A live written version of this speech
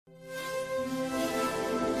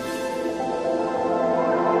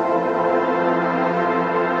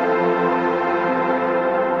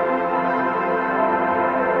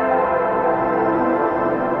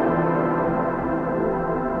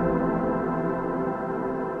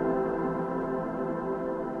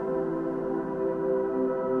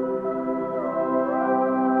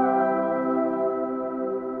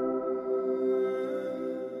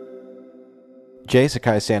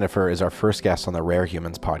Sakiya Sandifer is our first guest on the Rare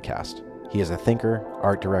Humans podcast. He is a thinker,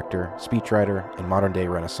 art director, speechwriter, and modern-day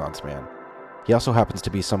Renaissance man. He also happens to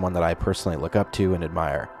be someone that I personally look up to and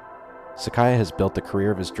admire. Sakiya has built the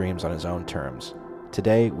career of his dreams on his own terms.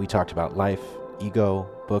 Today, we talked about life, ego,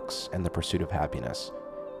 books, and the pursuit of happiness.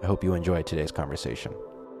 I hope you enjoyed today's conversation.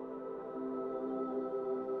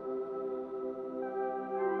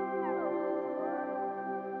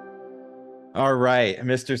 All right,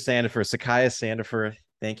 Mr. Sandifer, Sakiya Sandifer,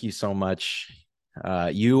 thank you so much.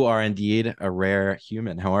 You are indeed a rare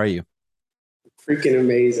human. How are you? Freaking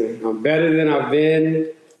amazing. I'm better than I've been,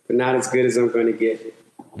 but not as good as I'm going to get.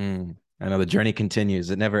 I know the journey continues.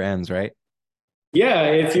 It never ends, right? Yeah,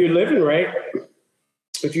 if you're living right,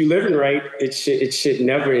 it should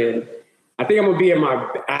never end. I think I'm going to be at my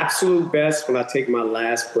absolute best when I take my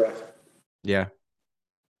last breath. Yeah.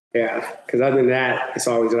 Yeah, because other than that, it's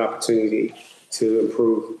always an opportunity to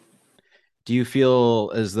improve. Do you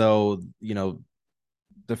feel as though,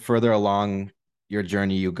 the further along your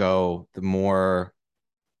journey you go, the more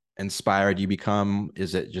inspired you become?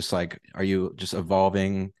 Is it just like, are you just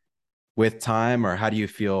evolving with time, or how do you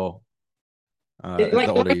feel the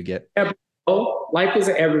older you get? Life is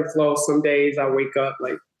an ebb and flow. Some days I wake up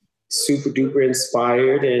like super duper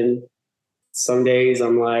inspired, and some days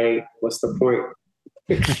I'm like, what's the point?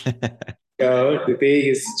 The thing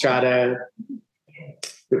is to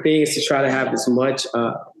try to have as much,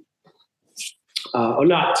 or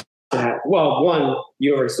not to have. Well, one,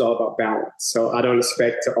 universe is all about balance, so I don't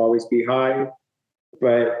expect to always be high,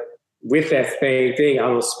 but with that same thing, I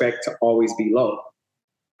don't expect to always be low.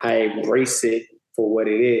 I embrace it for what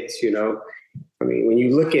it is. I mean, when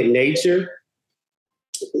you look at nature,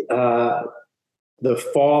 the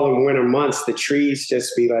fall and winter months, the trees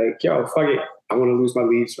just be like, yo, fuck it. I want to lose my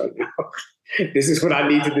leaves right now. This is what I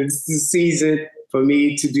need to do. This is the season for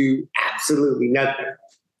me to do absolutely nothing.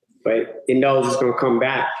 But it knows it's going to come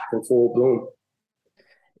back in full bloom.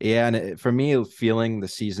 Yeah. And for me, feeling the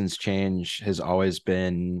seasons change has always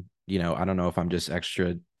been, I don't know if I'm just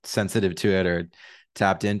extra sensitive to it or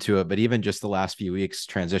tapped into it, but even just the last few weeks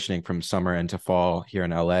transitioning from summer into fall here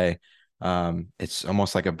in LA, it's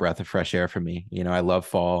almost like a breath of fresh air for me. I love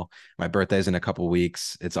fall. My birthday's in a couple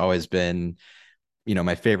weeks. It's always been,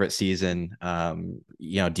 my favorite season. Do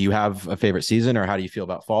you have a favorite season, or how do you feel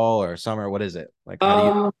about fall or summer? What is it like?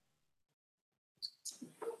 How do you?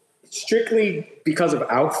 Strictly because of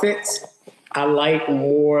outfits, I like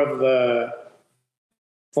more of the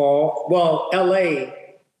fall. Well, LA,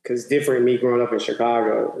 because different me growing up in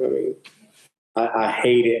Chicago. I mean, I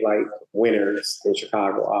hated like winters in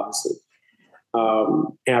Chicago, obviously.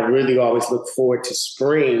 And I really always look forward to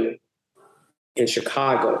spring in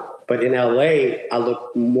Chicago. But in LA, I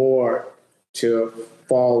look more to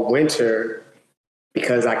fall, winter,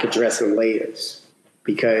 because I could dress in layers.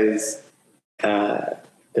 Because the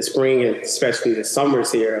spring and especially the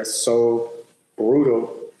summers here are so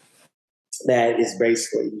brutal that it's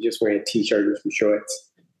basically you just wearing a t-shirt and some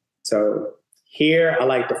shorts. So here, I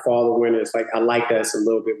like the fall and winter. It's like I like that it's a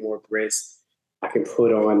little bit more brisk. I can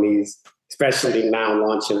put on these, especially now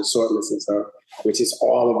launching assortments and stuff, which is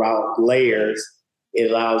all about layers. It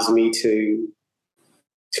allows me to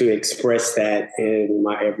express that in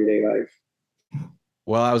my everyday life.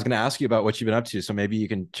 Well, I was going to ask you about what you've been up to, so maybe you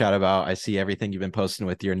can chat about. I see everything you've been posting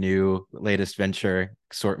with your new latest venture,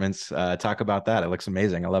 assortments. Talk about that. It looks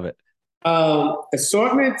amazing. I love it.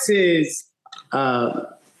 Assortments is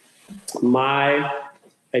my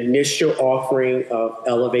initial offering of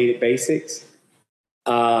elevated basics.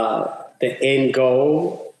 The end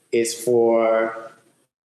goal is for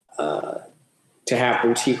to have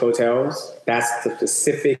boutique hotels. That's the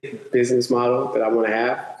specific business model that I want to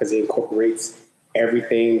have because it incorporates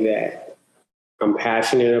everything that I'm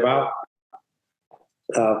passionate about.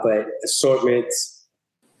 But assortments,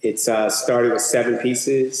 it's starting with 7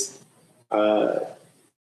 pieces, a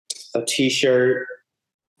t-shirt,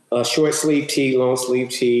 a short sleeve tee, long sleeve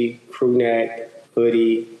tee, crew neck,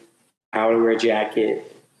 hoodie, outerwear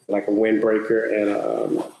jacket, like a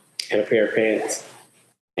windbreaker, and a pair of pants.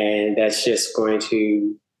 And that's just going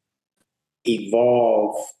to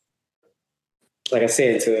evolve, like I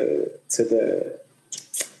said, to the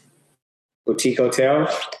boutique hotel.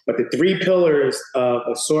 But the 3 pillars of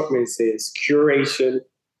assortments is curation,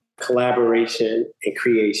 collaboration, and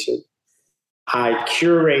creation. I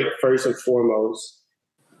curate first and foremost.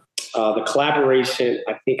 The collaboration,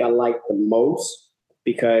 I think I like the most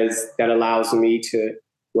because that allows me to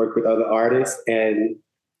work with other artists. And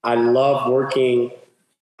I love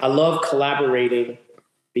collaborating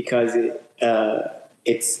because it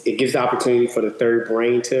gives the opportunity for the third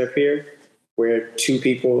brain to appear, where 2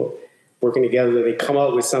 people working together, they come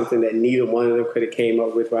up with something that neither one of them could have came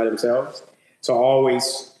up with by themselves. So I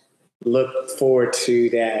always look forward to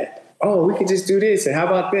that. Oh, we could just do this, and how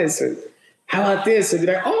about this, and how about this, and be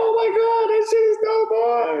like, oh my god, that shit is no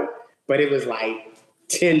more. But it was like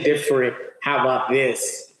 10 different how about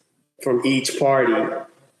this from each party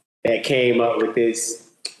that came up with this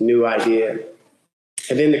new idea.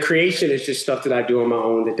 And then the creation is just stuff that I do on my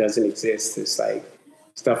own that doesn't exist. It's like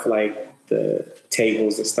stuff like the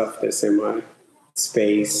tables and stuff that's in my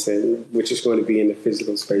space, and which is going to be in the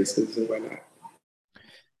physical spaces and whatnot.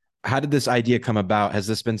 How did this idea come about? Has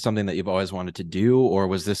this been something that you've always wanted to do, or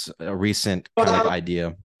was this a recent kind of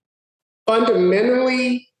idea?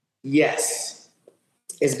 Fundamentally, yes.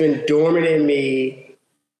 It's been dormant in me.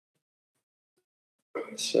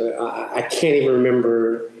 I can't even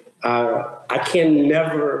remember. I can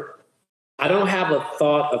never, I don't have a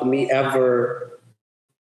thought of me ever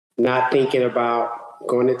not thinking about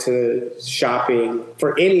going into shopping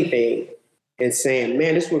for anything and saying,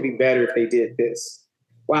 man, this would be better if they did this.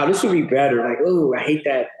 Wow, this would be better. Like, oh, I hate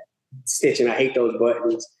that stitching. I hate those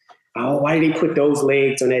buttons. Oh, why did they put those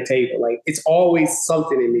legs on that table? Like, it's always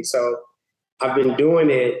something in me. So I've been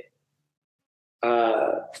doing it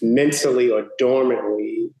mentally or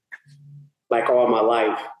dormantly, like all my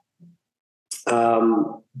life.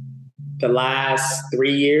 The last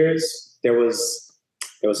 3 years, there was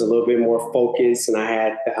a little bit more focus, and I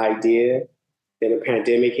had the idea. Then the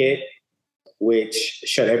pandemic hit, which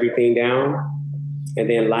shut everything down. And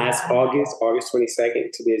then last August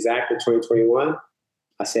 22nd, to be exact, of 2021,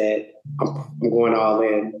 I said, I'm going all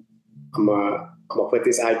in. I'm gonna put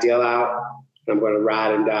this ideal out, and I'm gonna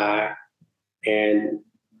ride and die. And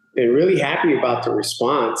been really happy about the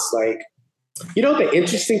response. Like, you know, the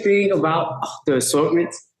interesting thing about the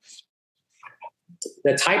assortments,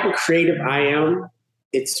 the type of creative I am,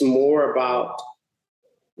 it's more about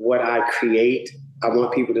what I create. I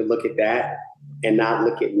want people to look at that and not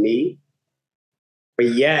look at me. But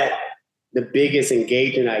yet, the biggest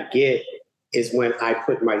engagement I get is when I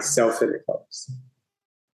put myself in the post.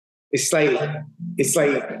 It's like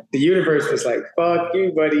the universe was like, fuck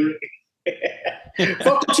you, buddy.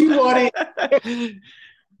 Fuck what you wanted.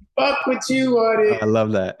 Fuck what you wanted. I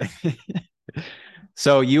love that.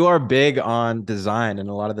 So you are big on design, and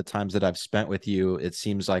a lot of the times that I've spent with you, it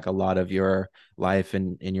seems like a lot of your life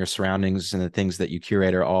and in your surroundings and the things that you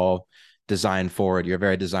curate are all design forward. You're a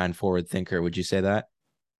very design forward thinker. Would you say that?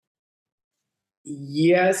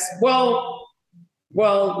 Yes. Well,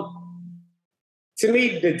 to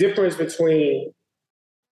me, the difference between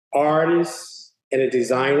artist and a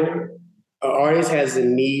designer, an artist has the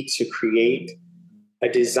need to create. A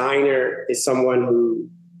designer is someone who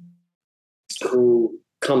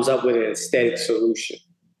comes up with an aesthetic solution.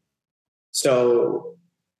 So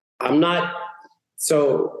I'm not,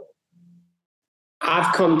 so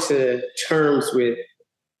I've come to terms with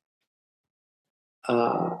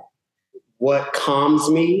what calms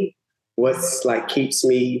me, what's like keeps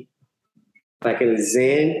me like in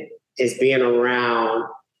zen is being around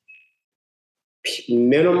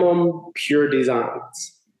minimum pure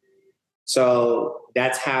designs. So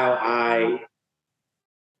that's how I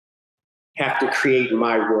have to create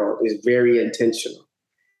my world. It's very intentional.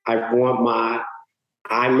 I want my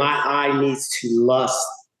eye needs to lust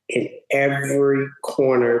in every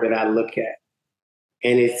corner that I look at.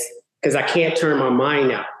 And it's because I can't turn my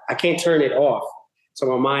mind out. I can't turn it off. So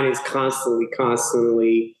my mind is constantly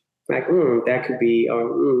like, that could be,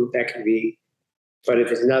 that could be. But if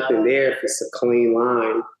there's nothing there, if it's a clean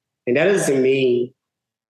line, and that doesn't mean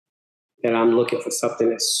that I'm looking for something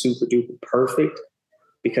that's super duper perfect,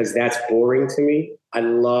 because that's boring to me. I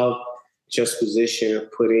love juxtaposition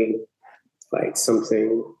of putting like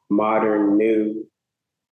something modern, new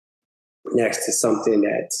next to something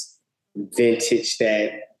that's vintage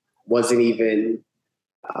that wasn't even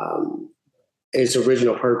its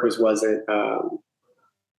original purpose wasn't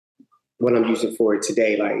what I'm using for it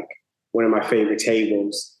today. Like one of my favorite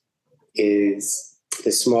tables is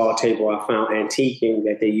the small table I found antiquing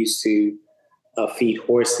that they used to feed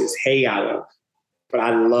horses hay out of. But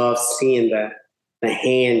I love seeing the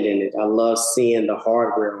hand in it. I love seeing the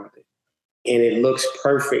hardware on it. And it looks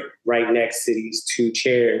perfect right next to these two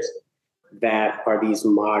chairs that are these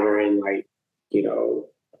modern, like, you know,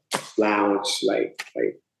 lounge, like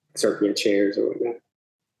circular chairs or whatnot.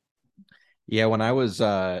 Yeah, when I was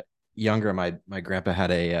younger, my grandpa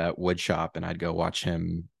had a wood shop, and I'd go watch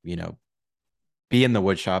him, be in the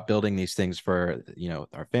wood shop building these things for,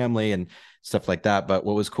 our family and stuff like that. But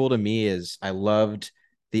what was cool to me is I loved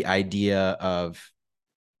the idea of,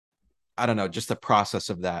 I don't know, just the process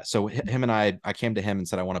of that. So him and I came to him and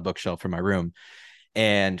said, I want a bookshelf for my room.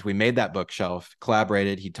 And we made that bookshelf,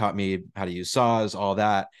 collaborated. He taught me how to use saws, all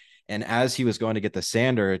that. And as he was going to get the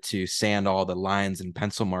sander to sand all the lines and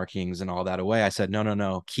pencil markings and all that away, I said, no, no,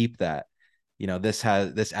 no, keep that. This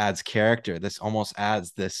adds character. This almost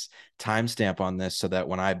adds this timestamp on this so that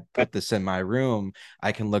when I put this in my room,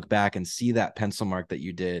 I can look back and see that pencil mark that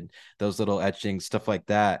you did, those little etchings, stuff like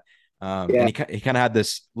that. And Yeah, he kind of had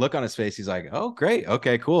this look on his face. He's like, "Oh, great,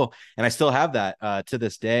 okay, cool." And I still have that to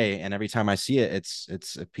this day. And every time I see it,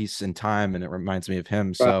 it's a piece in time, and it reminds me of him.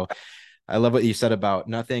 right. So I love what you said about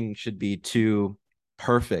nothing should be too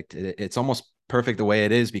perfect. It's almost perfect the way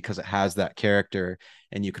it is because it has that character,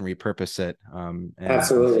 and you can repurpose it. And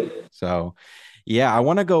Absolutely. so, yeah, I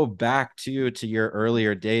want to go back to your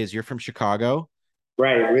earlier days. You're from Chicago.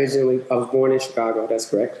 Right. Originally, I was born in Chicago. That's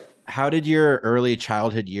correct. How did your early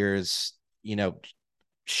childhood years,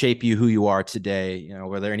 shape you who you are today?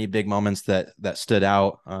 Were there any big moments that stood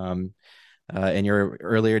out in your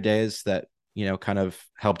earlier days that kind of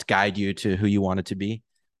helped guide you to who you wanted to be?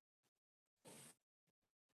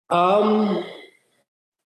 Um,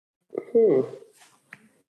 hmm.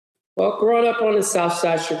 Well, growing up on the south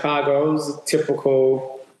side of Chicago, it was a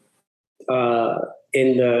typical uh,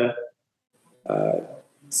 in the uh,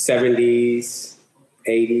 70s,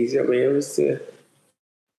 80s. I mean, it was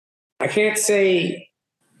I can't say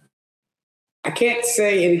I can't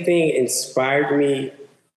say anything inspired me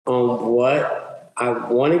on what I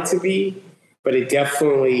wanted to be, but it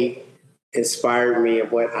definitely inspired me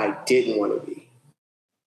of what I didn't want to be.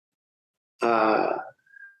 Uh,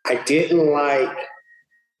 I didn't like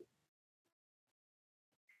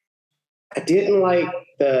I didn't like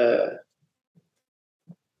the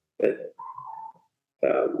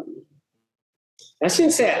I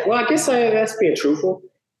shouldn't say it. Well, I guess that's being truthful.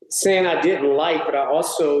 Saying I didn't like, but I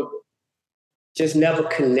also just never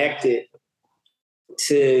connected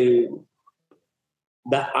to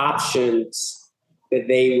the options that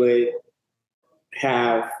they would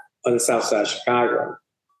have on the south side of Chicago.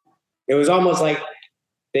 It was almost like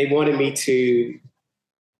they wanted me to,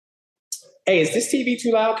 hey, is this TV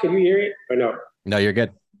too loud? Can you hear it or no? No, you're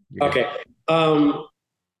good. You're good. Okay. Um,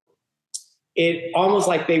 it almost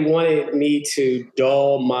like they wanted me to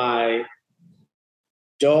dull my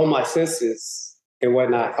senses and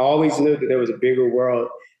whatnot. I always knew that there was a bigger world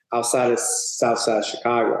outside of South Side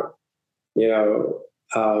Chicago, you know,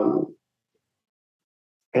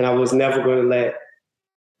 and I was never going to let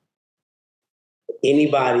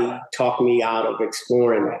anybody talk me out of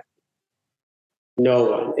exploring that. No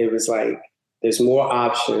one. It was like there's more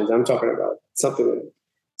options. I'm talking about something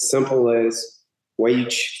simple as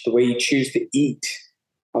the way you choose to eat.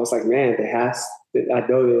 I was like, man, I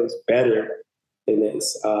know there's better than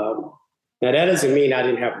this. Now that doesn't mean I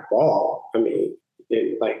didn't have a ball. I mean,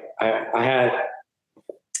 I had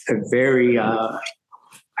a very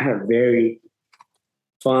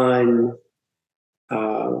fun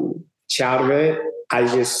childhood. I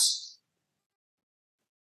just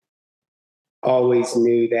always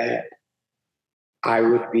knew that I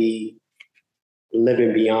would be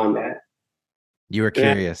living beyond that. You were And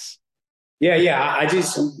curious. yeah. I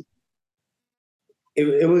just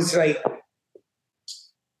it was like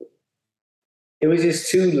it was just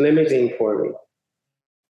too limiting for me.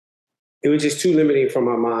 It was just too limiting for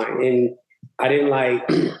my mind, and I didn't like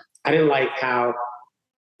I didn't like how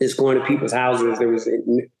it's going to people's houses. There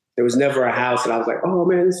was never a house that I was like, oh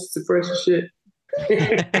man, this is the first shit.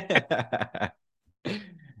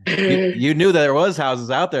 You knew there was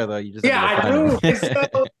houses out there though. You just had to Yeah, go I find do. And them.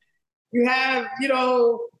 so you have,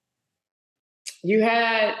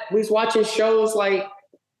 we was watching shows like,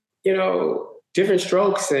 Different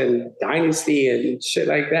Strokes and Dynasty and shit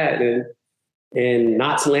like that, and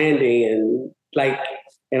Knots Landing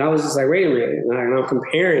and I was just like, wait a minute, and I'm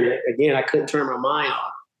comparing it again. I couldn't turn my mind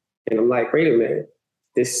off, and I'm like, wait a minute,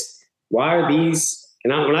 why are these?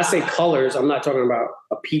 And when I say colors, I'm not talking about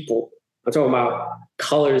a people. I'm talking about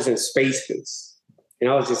colors and spaces. And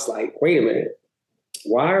I was just like, wait a minute,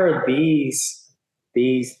 why are these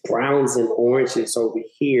browns and oranges over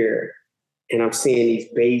here, and I'm seeing these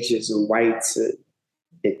beiges and whites and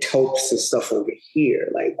taupes and stuff over here?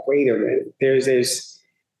 Like, wait a minute, there's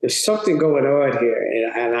something going on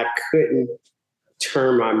here, and I couldn't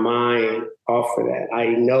turn my mind off of that. I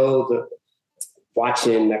know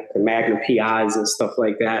watching the Magnum PIs and stuff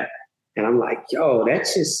like that, and I'm like, yo, that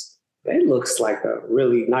looks like a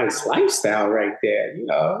really nice lifestyle right there.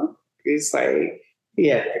 It's like he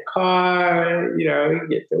had the car, he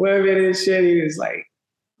get the women and shit. He was like,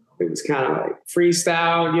 it was kind of like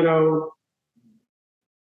freestyle.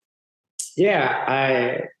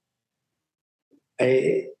 Yeah,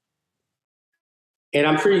 I And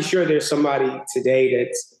I'm pretty sure there's somebody today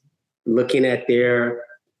that's looking at their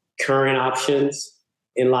current options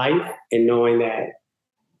in life and knowing that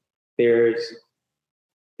there's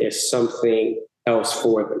there's something else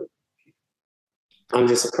for them. I'm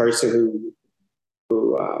just a person who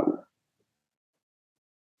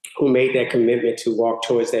who made that commitment to walk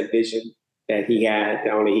towards that vision that he had,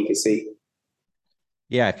 that only he could see.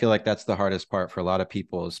 Yeah, I feel like that's the hardest part for a lot of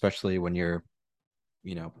people, especially when you're,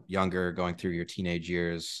 younger, going through your teenage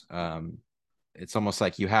years. It's almost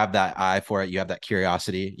like you have that eye for it. You have that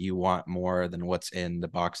curiosity. You want more than what's in the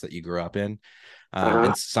box that you grew up in.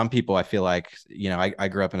 And some people, I feel like, I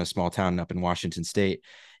grew up in a small town up in Washington State.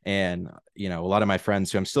 And, a lot of my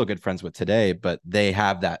friends who I'm still good friends with today, but they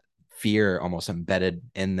have that fear almost embedded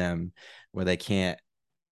in them where they can't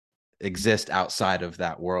exist outside of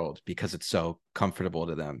that world because it's so comfortable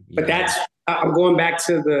to them, But that's, I'm going back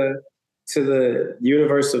to the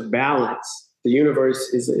universe of balance. The universe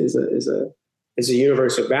is a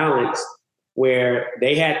universe of balance where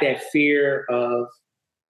they had that fear of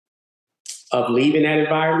leaving that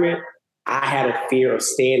environment. I had a fear of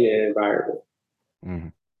staying in that environment. Mm-hmm.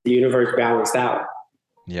 The universe balanced out.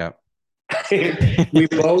 Yeah. We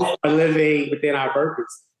both are living within our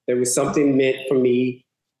purpose. There was something meant for me.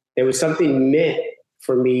 There was something meant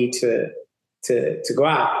for me to go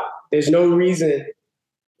out. There's no reason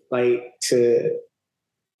I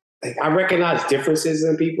recognize differences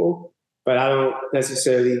in people, but I don't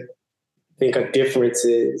necessarily think a difference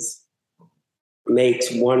makes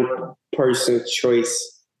one person's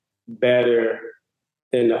choice better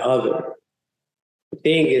than the other. The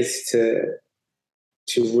thing is to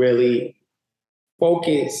really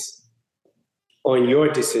focus on your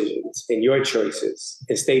decisions and your choices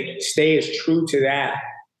and stay as true to that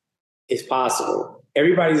as possible.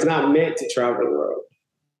 Everybody's not meant to travel the world.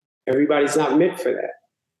 Everybody's not meant for that,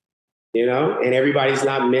 and everybody's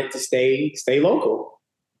not meant to stay local.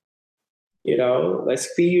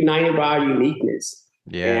 Let's be united by our uniqueness.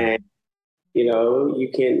 Yeah. And,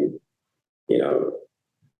 you can,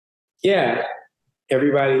 yeah,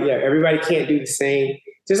 everybody can't do the same.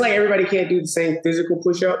 Just like everybody can't do the same physical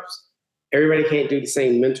push-ups, everybody can't do the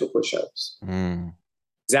same mental push-ups.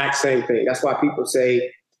 Exact same thing. That's why people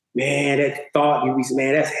say, man, that thought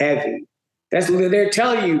man, that's heavy. They're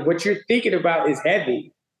telling you what you're thinking about is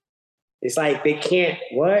heavy. It's like they can't,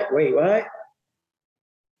 what? Wait, what?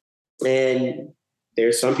 And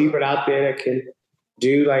there's some people out there that can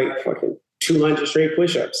do like fucking 200 straight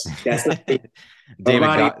push-ups. That's not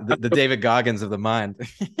the David Goggins of the mind.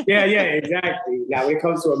 yeah, exactly. Now, when it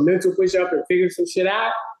comes to a mental push-up and figure some shit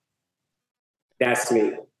out, that's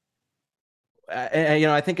me.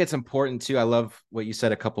 I think it's important too. I love what you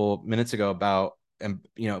said a couple minutes ago about,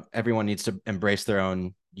 everyone needs to embrace their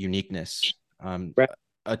own uniqueness. Right.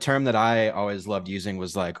 A term that I always loved using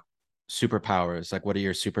was like superpowers. Like, what are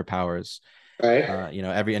your superpowers? Right.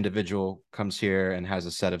 Every individual comes here and has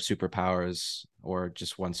a set of superpowers, or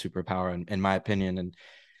just one superpower, in my opinion. And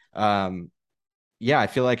I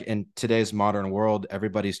feel like in today's modern world,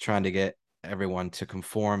 everybody's trying to get everyone to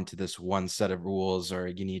conform to this one set of rules, or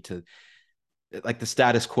you need to, like, the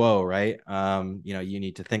status quo, right? You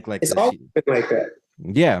need to think like it's this. Always been like that.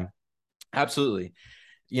 Yeah, absolutely.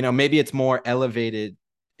 Maybe it's more elevated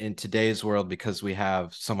in today's world because we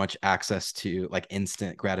have so much access to, like,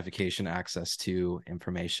 instant gratification, access to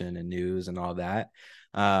information and news and all that.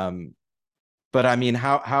 But I mean,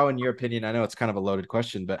 how in your opinion, I know it's kind of a loaded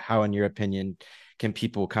question, but how in your opinion can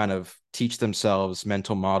people kind of teach themselves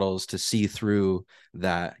mental models to see through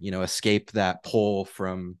that, escape that pull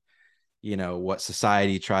from, what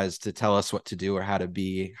society tries to tell us what to do or how to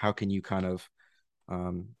be? How can you kind of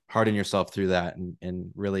harden yourself through that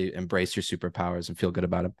and really embrace your superpowers and feel good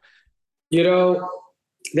about them? Like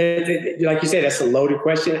you said, that's a loaded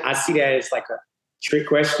question. I see that as like a trick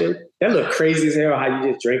question. That look crazy as hell how you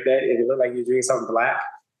just drink that and it look like you're drinking something black.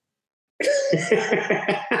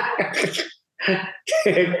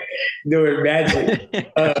 Doing magic.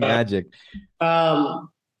 Magic.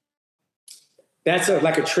 That's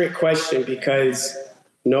like a trick question because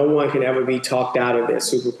no one can ever be talked out of their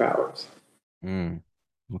superpowers.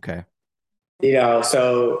 Okay.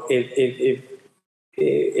 So if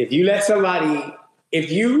you let somebody,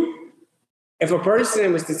 if a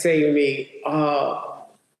person was to say to me, I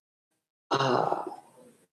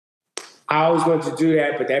always wanted to do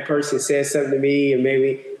that, but that person said something to me and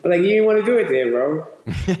maybe I'm like, you didn't want to do it then, bro.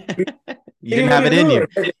 You didn't have it in you.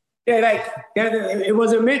 Yeah, like it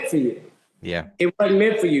wasn't meant for you. Yeah. It wasn't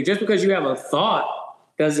meant for you. Just because you have a thought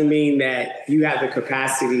doesn't mean that you have the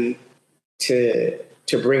capacity to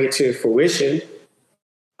bring it to fruition.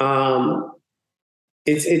 I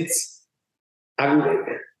I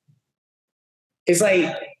it's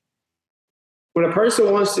like when a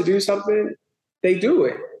person wants to do something, they do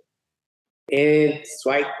it. And it's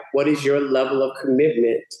like, what is your level of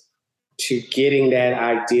commitment to getting that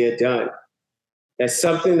idea done? That's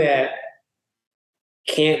something that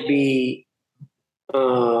can't be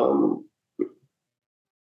um,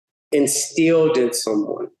 instilled in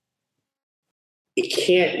someone. It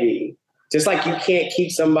can't be. Just like you can't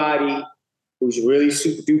keep somebody who's really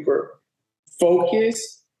super duper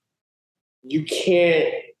focused, you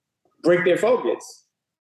can't break their focus.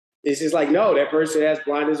 It's just like, no, that person has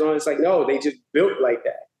blinders on. It's like, no, they just built like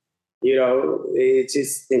that. You know, it's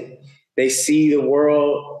just, they see the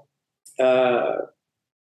world, uh,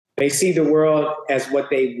 they see the world as what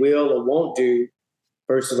they will or won't do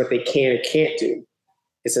versus what they can or can't do.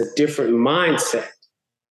 It's a different mindset.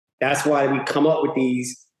 That's why we come up with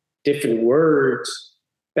these different words.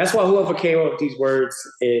 That's why whoever came up with these words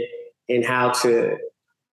and how to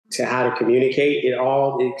communicate, it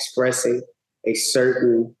all expressing a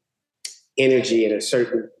certain energy and a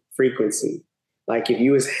certain frequency. Like if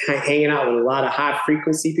you was hanging out with a lot of high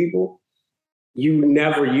frequency people, you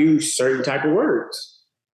never use certain type of words.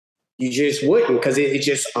 You just wouldn't because it's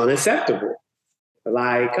just unacceptable.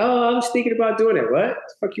 Like, oh, I was thinking about doing that. What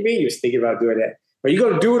the fuck you mean you was thinking about doing that? Are you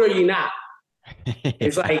gonna do it or you not?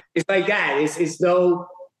 It's like that. It's no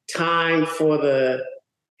time for the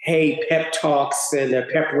hey pep talks and the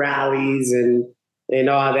pep rallies and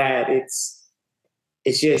all that.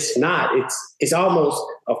 It's just not. It's almost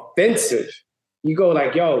offensive. You go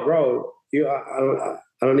like, yo, bro, I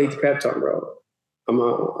don't need the pep talk, bro.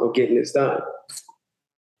 I'm getting this done.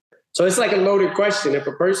 So it's like a loaded question. If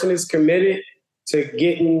a person is committed to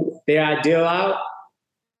getting their ideal out,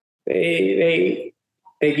 they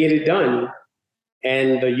get it done,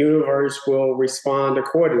 and the universe will respond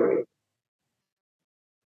accordingly.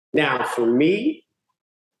 Now, for me,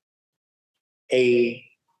 a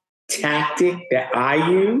tactic that I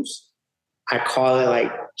use, I call it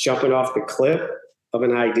like jumping off the cliff of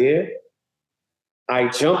an idea. I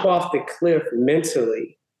jump off the cliff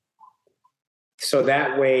mentally so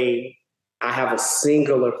that way I have a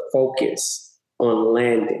singular focus on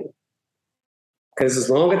landing. Because as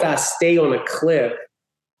long as I stay on a cliff,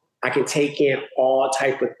 I can take in all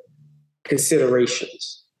type of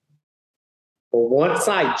considerations. But once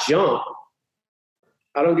I jump,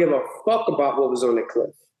 I don't give a fuck about what was on the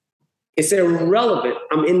cliff. It's irrelevant.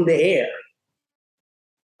 I'm in the air.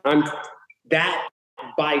 I'm that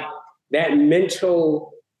by that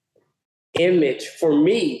mental image for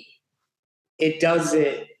me, it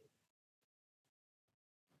doesn't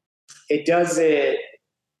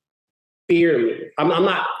fear me. I'm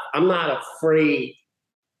not afraid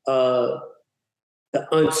of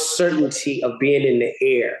the uncertainty of being in the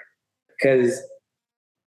air because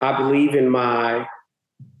I believe in my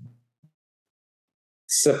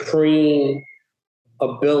supreme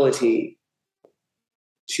ability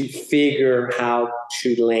to figure how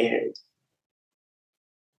to land.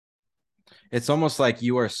 It's almost like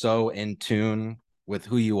you are so in tune with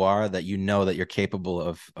who you are that you know that you're capable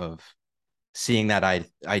of seeing that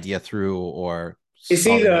idea through, or it's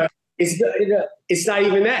either it's not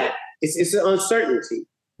even that. It's an uncertainty.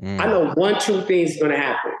 I know one, two things going to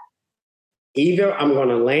happen. Either I'm going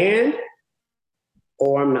to land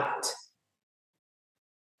or I'm not.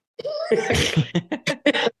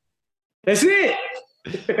 That's it.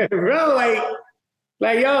 Bro,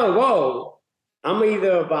 like, yo, whoa. I'm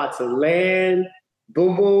either about to land,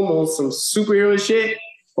 boom, boom, on some superhero shit,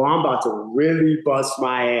 or I'm about to really bust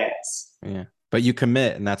my ass. Yeah. But you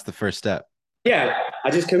commit, and that's the first step. Yeah, I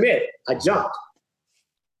just commit. I jumped.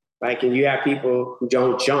 Like, and you have people who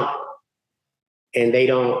don't jump, and they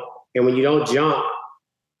don't, and when you don't jump,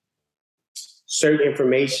 certain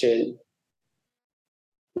information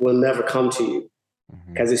will never come to you.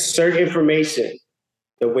 Because it's certain information.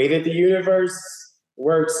 The way that the universe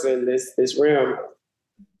works in this realm,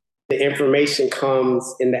 the information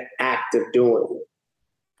comes in the act of doing it.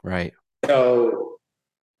 Right. So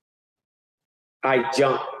I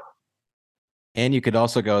jump. And you could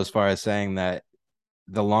also go as far as saying that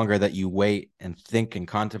the longer that you wait and think and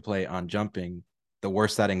contemplate on jumping, the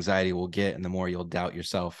worse that anxiety will get and the more you'll doubt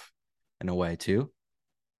yourself in a way too.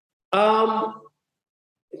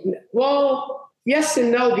 Well, yes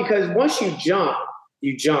and no, because once you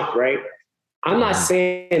jump, right? I'm not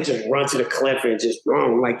saying just run to the cliff and just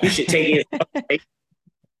run. Like you should take it.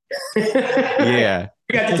 Yeah.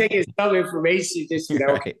 You got to take in some information, just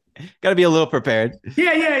right. Got to be a little prepared.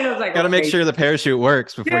 Yeah. It was like got to make sure the parachute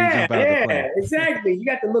works before you jump out of the plane. Exactly. You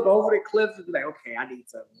got to look over the cliff and be like, okay, I need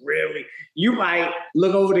to really. You might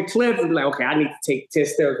look over the cliff and be like, okay, I need to take 10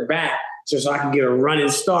 steps back just so I can get a running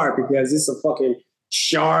start because it's a fucking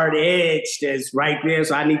shard edge that's right there.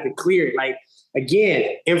 So I need to clear it. Like,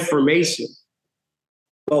 again, information.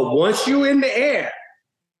 But once you're in the air,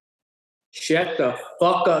 shut the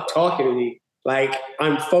fuck up talking to me. Like,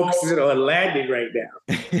 I'm focusing on landing right now.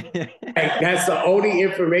 Like, that's the only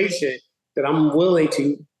information that I'm willing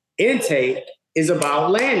to intake is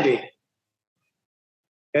about landing.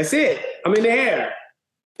 That's it. I'm in the air.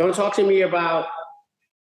 Don't talk to me about,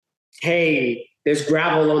 hey, there's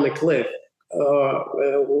gravel on the cliff.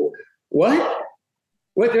 What?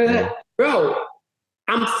 What the heck? Bro,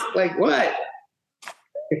 I'm like, what?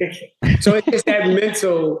 So it's just that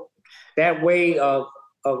mental, that way of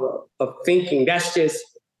thinking. That's just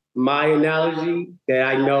my analogy that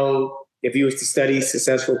I know if you was to study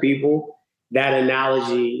successful people, that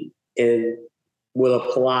analogy will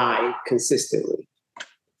apply consistently.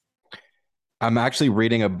 I'm actually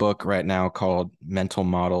reading a book right now called Mental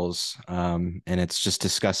Models, and it's just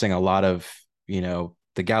discussing a lot of,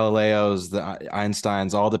 the Galileos, the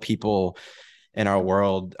Einsteins, all the people in our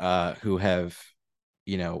world who have,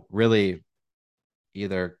 really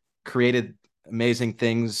either created amazing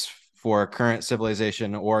things for current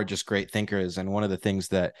civilization or just great thinkers. And one of the things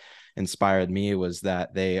that inspired me was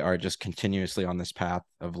that they are just continuously on this path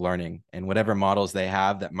of learning, and whatever models they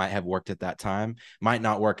have that might have worked at that time might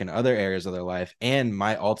not work in other areas of their life and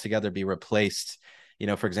might altogether be replaced.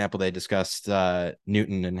 For example, they discussed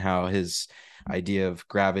Newton and how his idea of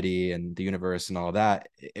gravity and the universe and all that,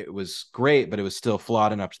 it was great, but it was still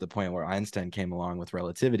flawed enough to the point where Einstein came along with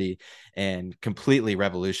relativity and completely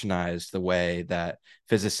revolutionized the way that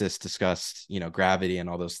physicists discussed, gravity and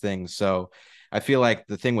all those things. So I feel like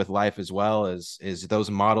the thing with life as well is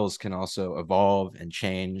those models can also evolve and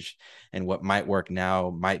change, and what might work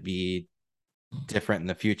now might be different in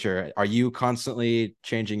the future. Are you constantly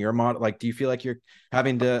changing your model? Like, do you feel like you're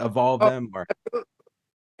having to evolve them? Or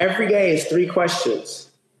every day is 3 questions.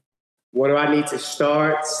 What do I need to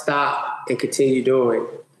start, stop, and continue doing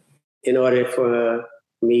in order for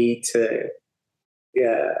me to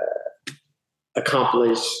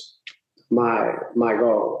accomplish my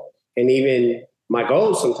goal? And even my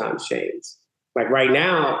goals sometimes change. Like right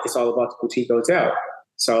now, it's all about the boutique hotel.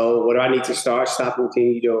 So what do I need to start, stop, and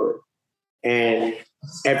continue doing? And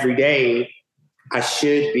every day, I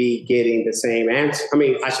should be getting the same answer. I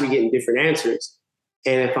mean, I should be getting different answers.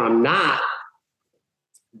 And if I'm not,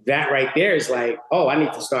 that right there is like, oh, I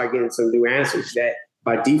need to start getting some new answers. That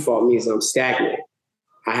by default means I'm stagnant.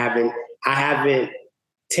 I haven't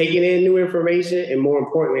taken in new information, and more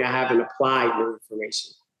importantly, I haven't applied new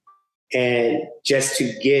information. And just to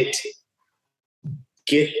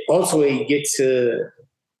ultimately get to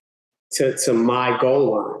my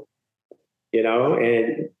goal line,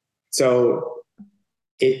 and so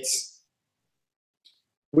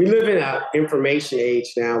we live in an information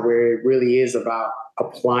age now where it really is about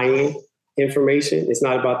applying information. It's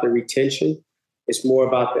not about the retention. It's more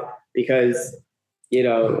about because, you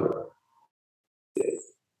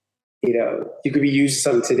could be using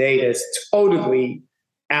something today that's totally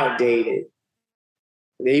outdated.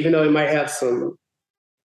 Even though it might have some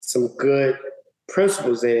good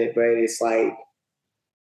principles in it, but it's like,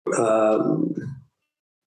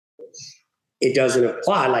 it doesn't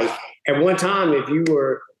apply. Like at one time, if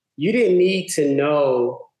you didn't need to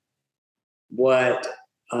know what,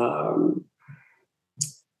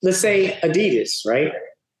 let's say Adidas, right?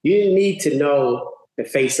 You didn't need to know the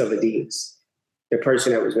face of Adidas, the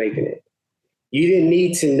person that was making it. You didn't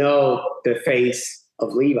need to know the face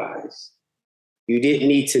of Levi's. You didn't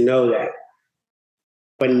need to know that.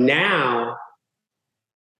 But now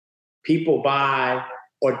people buy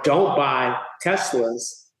or don't buy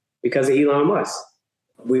Teslas because of Elon Musk.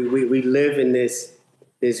 We live in this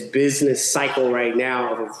business cycle right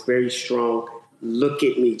now of a very strong look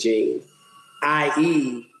at me gene,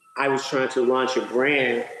 i.e., I was trying to launch a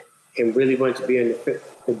brand and really wanted to be in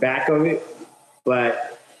the back of it,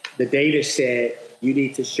 but the data said you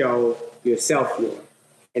need to show yourself more,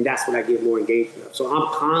 and that's what I get more engagement of. So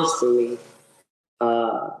I'm constantly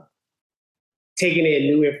taking in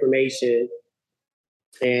new information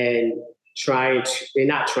and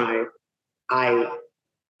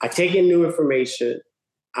I take in new information,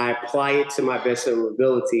 I apply it to my best of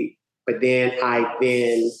ability, but then I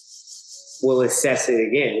will assess it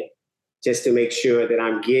again just to make sure that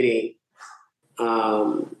I'm getting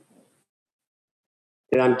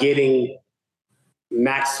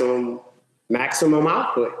maximum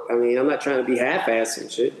output. I mean, I'm not trying to be half-assed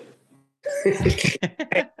and shit.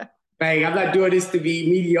 Like, I'm not doing this to be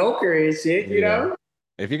mediocre and shit, you know?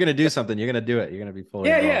 If you're going to do something, you're going to do it. You're going to be fully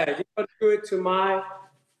involved. You're going to do it to my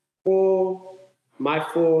full my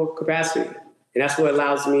full capacity. And that's what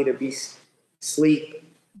allows me to be sleep,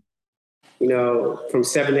 from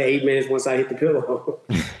 7 to 8 minutes once I hit the pillow.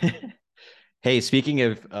 Hey, speaking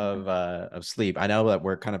of sleep, I know that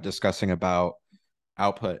we're kind of discussing about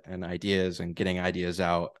output and ideas and getting ideas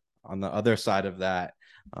out. On the other side of that,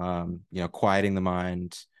 quieting the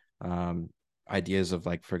mind, um, ideas of,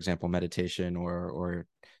 like, for example, meditation or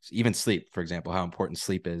even sleep, for example, how important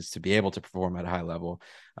sleep is to be able to perform at a high level.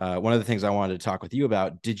 One of the things I wanted to talk with you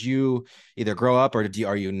about, did you either grow up or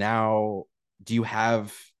are you now, do you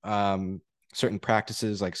have certain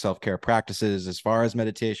practices, like self-care practices, as far as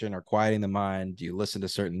meditation or quieting the mind? Do you listen to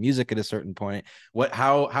certain music at a certain point?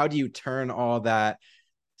 How do you turn all that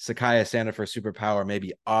Sakiya Sandifer superpower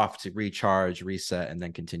maybe off to recharge, reset, and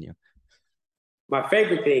then continue? My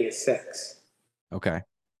favorite thing is sex. Okay.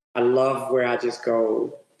 I love where I just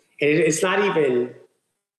go. And it's not even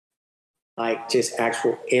like just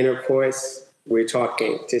actual intercourse. We're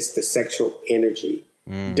talking just the sexual energy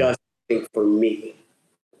does something for me.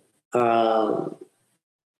 Um,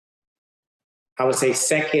 I would say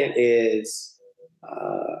second is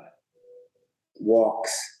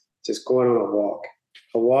walks, just going on a walk.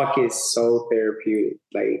 A walk is so therapeutic.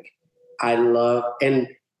 Like and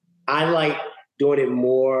I like doing it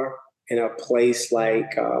more in a place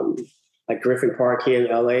like Griffin Park here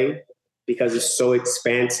in LA because it's so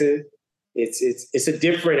expansive. It's a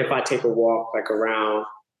different if I take a walk like around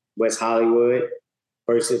West Hollywood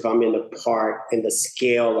versus if I'm in the park and the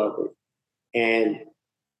scale of it. And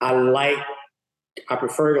I I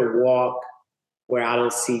prefer to walk where I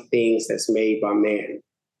don't see things that's made by man.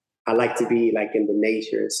 I like to be like in the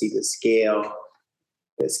nature and see the scale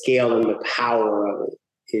and the power of it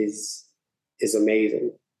is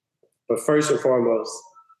amazing. But first and foremost,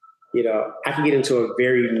 I can get into a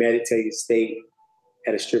very meditative state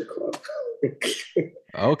at a strip club.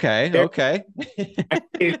 Okay. Okay. I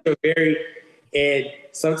get into a very, and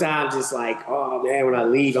sometimes it's like, oh man, when I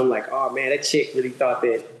leave, I'm like, oh man, that chick really thought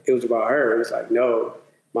that it was about her. It's like, no,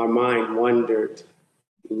 my mind wandered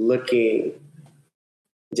looking,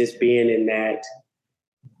 just being in that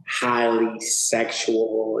highly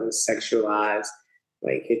sexual and sexualized,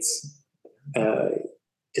 like uh,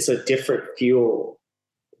 it's a different fuel,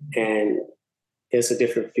 and it's a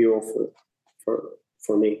different fuel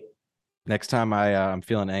for me. Next time I'm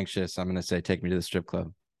feeling anxious, I'm gonna say, take me to the strip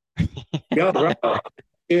club. Yo, bro,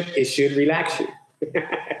 it should relax you.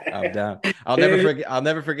 I'm down. I'll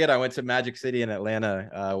never forget. I went to Magic City in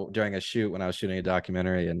Atlanta during a shoot when I was shooting a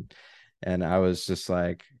documentary, and I was just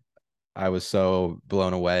like, I was so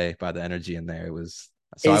blown away by the energy in there. It was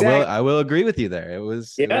so Exactly. I will agree with you there. It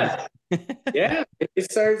was Yeah. Yeah.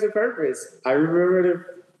 It serves a purpose. I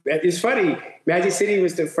remember it's funny. Magic City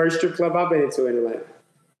was the first strip club I've been into in Atlanta.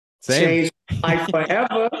 same. Changed my life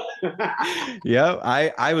forever. Yeah,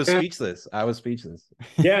 I was speechless. I was speechless.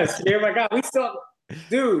 Yes. Oh my God.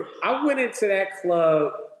 Dude, I went into that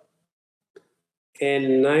club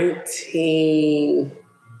in 19,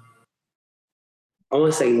 I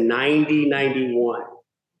want to say 90, 91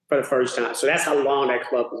 for the first time. So that's how long that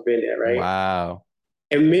club has been there, right? Wow.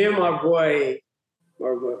 And me and my boy,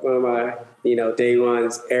 or one of my, day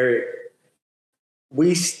ones, Eric,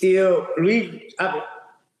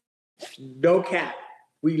 no cap.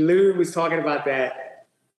 We literally was talking about that,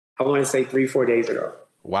 I want to say 3, 4 days ago.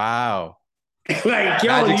 Wow. Like, yo,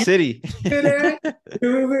 Magic you City. did that? It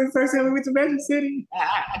was the first time we went to Magic City.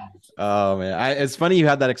 Oh man, it's funny you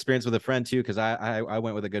had that experience with a friend too, because I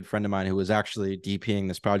went with a good friend of mine who was actually DPing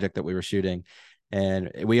this project that we were shooting,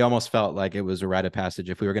 and we almost felt like it was a rite of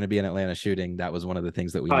passage. If we were going to be in Atlanta shooting, that was one of the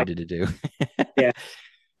things that we needed to do. Yeah.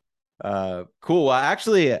 Cool. Well, I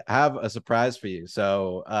actually have a surprise for you.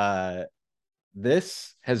 So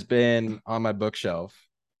this has been on my bookshelf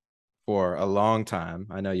for a long time.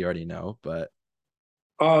 I know you already know, but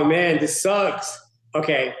Oh man, this sucks.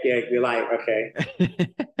 Okay, yeah, you're like, okay.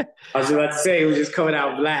 I was about to say it was just coming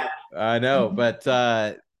out black. I know, but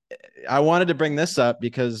I wanted to bring this up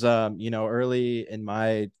because early in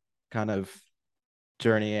my kind of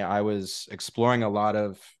journey, I was exploring a lot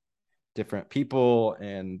of different people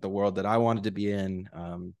and the world that I wanted to be in.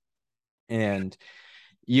 And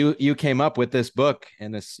you came up with this book,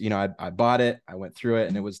 and this, I bought it, I went through it,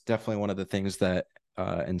 and it was definitely one of the things that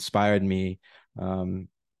inspired me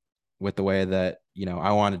with the way that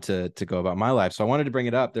I wanted to go about my life. So I wanted to bring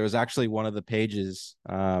it up. There was actually one of the pages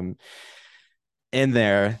in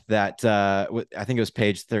there that I think it was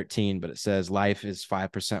page 13, but it says life is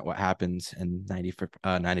 5% what happens and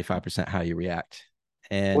 95% how you react.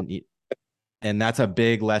 And that's a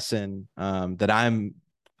big lesson that I'm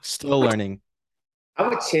still learning. I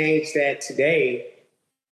would change that today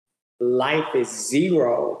life is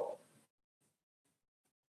zero,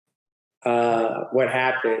 what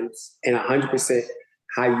happens, and 100%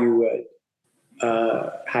 how you would,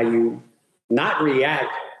 how you not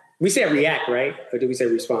react. We said react, right? Or did we say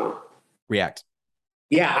respond? React.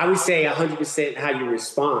 Yeah, I would say 100% how you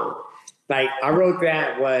respond. Like I wrote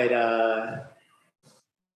that,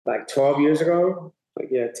 like 12 years ago? Like,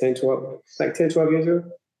 yeah, 10, 12, like 10, 12 years ago.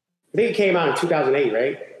 I think it came out in 2008,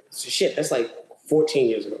 right? So shit, that's like 14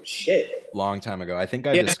 years ago. Shit. Long time ago. I think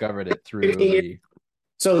I Yeah, discovered it 15 through years. the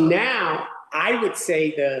So now I would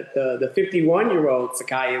say the 51-year-old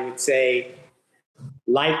Sakiya would say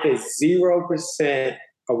life is 0%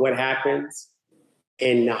 of what happens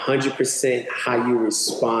and 100% how you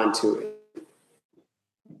respond to it.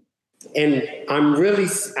 And I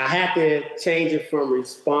had to change it from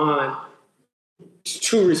respond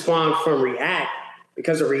from react,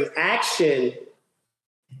 because a reaction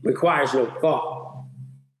requires no thought.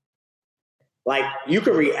 Like you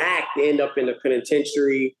could react to end up in the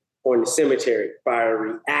penitentiary or in the cemetery by a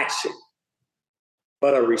reaction,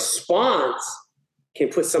 but a response can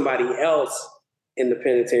put somebody else in the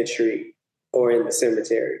penitentiary or in the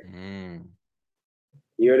cemetery.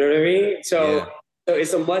 You know what I mean? So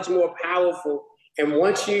it's a much more powerful. And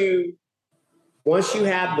once you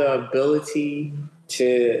have the ability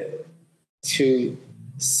to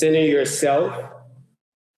center yourself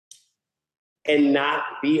and not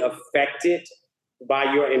be affected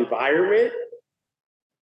by your environment,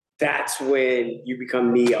 that's when you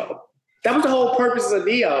become Neo. That was the whole purpose of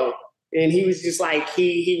Neo. And he was just like,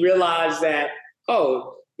 he realized that,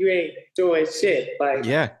 oh, you ain't doing shit. Like,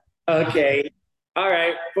 yeah. Okay, all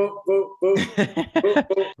right, boop, boop, boop, boop,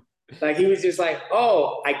 boop. Like he was just like,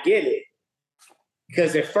 oh, I get it.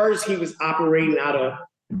 Because at first he was operating out of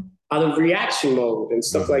reaction mode and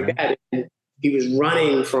stuff like that. And he was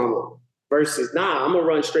running from them versus, nah, I'm gonna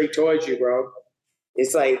run straight towards you, bro.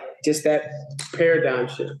 It's like just that paradigm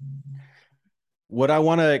shift. What I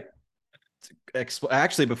want to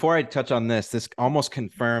actually, before I touch on this almost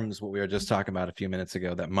confirms what we were just talking about a few minutes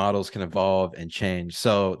ago, that models can evolve and change.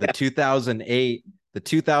 So the 2008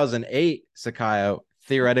 Sakiya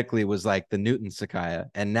theoretically was like the Newton Sakiya,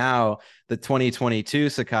 and now the 2022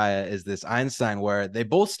 Sakiya is this Einstein, where they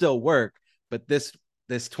both still work, but this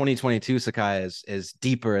 2022 Sakiya is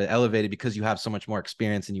deeper, elevated, because you have so much more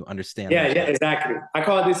experience and you understand. Yeah, exactly. I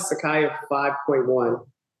call this Sakiya 5.1.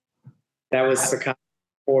 That was Sakiya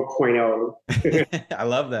 4.0. I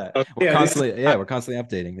love that. We're constantly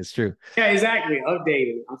updating. It's true. Yeah, exactly.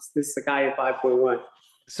 Updating. This is Sakiya 5.1.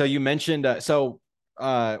 So you mentioned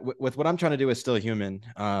with what I'm trying to do is still human.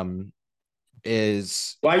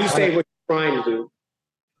 Is why you say what you're trying to do?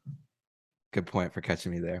 Good point for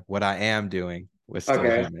catching me there. What I am doing was still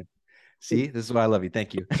human. See, this is why I love you.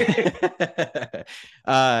 Thank you.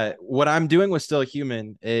 What I'm doing with still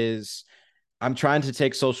human is I'm trying to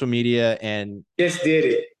take social media and just did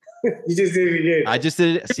it. You just did it again. I just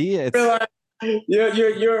did it. See, it's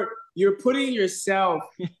you're putting yourself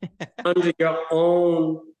under your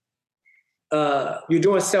own. You're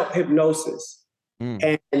doing self-hypnosis,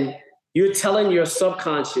 and you're telling your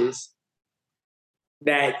subconscious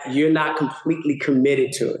that you're not completely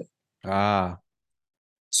committed to it.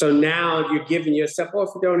 So now you're giving yourself, oh,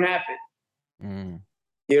 if it don't happen.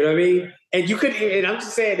 You know what I mean? And you could, and I'm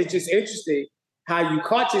just saying, it's just interesting how you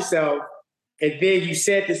caught yourself, and then you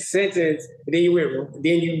said the sentence, and then you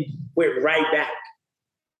went right back.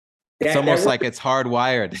 It's almost like it's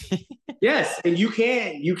hardwired. Yes, and you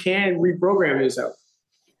can reprogram yourself.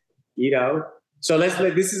 You know, so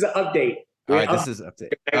this is an update. All right, this is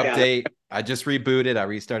update. Update. I just rebooted. I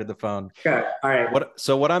restarted the phone. Okay. All right.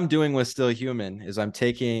 What I'm doing with Still Human is I'm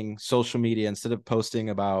taking social media, instead of posting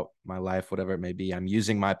about my life, whatever it may be, I'm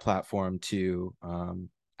using my platform to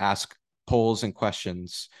ask polls and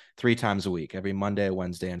questions 3 times a week, every Monday,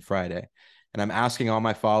 Wednesday, and Friday. And I'm asking all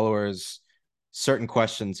my followers certain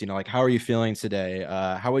questions, like, how are you feeling today?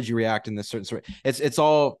 How would you react in this certain sort? It's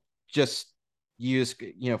all just used,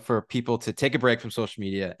 for people to take a break from social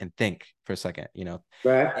media and think for a second,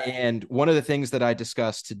 Right. And one of the things that I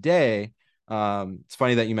discussed today, it's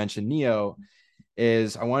funny that you mentioned Neo,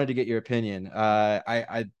 is I wanted to get your opinion.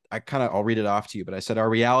 I'll read it off to you, but I said, our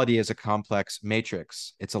reality is a complex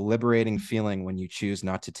matrix. It's a liberating feeling when you choose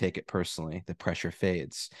not to take it personally. The pressure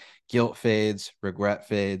fades, guilt fades, regret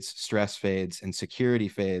fades, stress fades, insecurity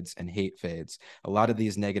fades, and hate fades. A lot of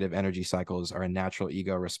these negative energy cycles are a natural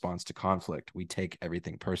ego response to conflict. We take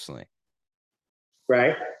everything personally.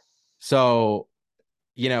 Right. So,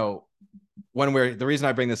 the reason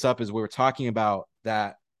I bring this up is we were talking about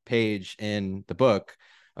that page in the book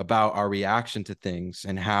about our reaction to things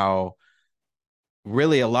and how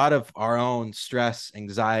really a lot of our own stress,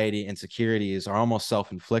 anxiety, insecurities are almost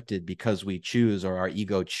self-inflicted because we choose, or our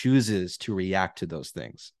ego chooses to react to those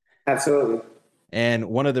things. Absolutely. And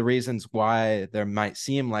one of the reasons why there might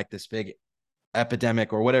seem like this big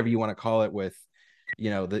epidemic or whatever you want to call it with,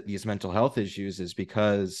 these mental health issues is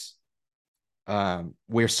because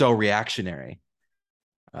we're so reactionary.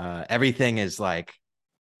 Everything is like,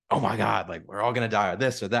 oh my God, like we're all going to die or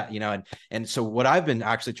this or that, and so what I've been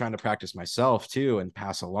actually trying to practice myself too and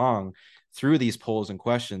pass along through these polls and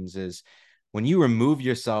questions is when you remove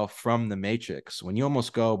yourself from the matrix, when you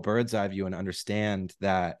almost go bird's eye view and understand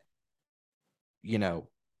that, you know,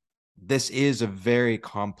 this is a very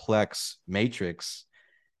complex matrix,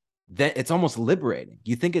 that it's almost liberating.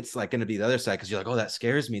 You think it's like going to be the other side because you're like, oh, that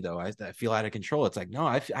scares me though. I feel out of control. It's like, no,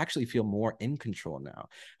 actually feel more in control now.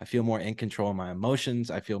 I feel more in control of my emotions.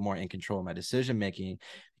 I feel more in control of my decision making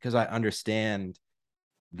because I understand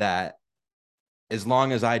that as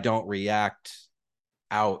long as I don't react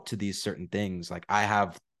out to these certain things, like I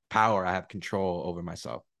have power, I have control over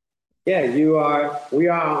myself. Yeah, we are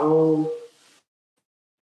our own.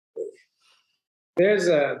 There's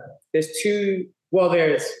two, well,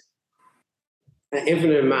 there's an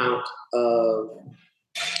infinite amount of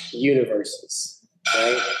universes,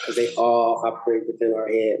 right? Because they all operate within our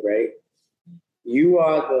head, right? You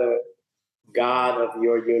are the God of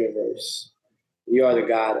your universe. You are the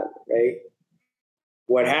God of it, right?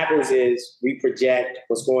 What happens is we project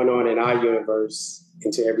what's going on in our universe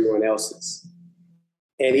into everyone else's.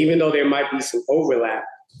 And even though there might be some overlap,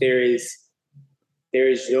 there is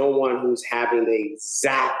no one who's having the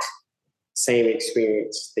exact same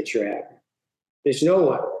experience that you're having. There's no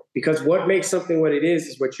one. Because what makes something what it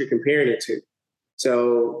is what you're comparing it to.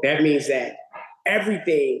 So that means that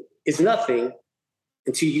everything is nothing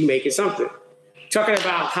until you make it something. Talking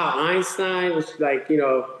about how Einstein was like,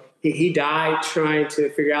 he died trying to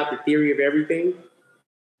figure out the theory of everything.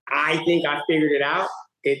 I think I figured it out.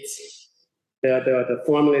 It's the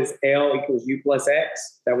formula is L equals U plus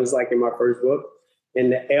X. That was like in my first book.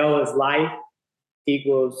 And the L is life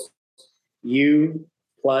equals U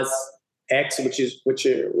plus X, which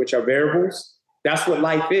are variables. That's what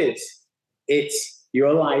life is. It's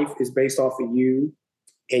your life is based off of you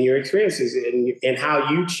and your experiences and how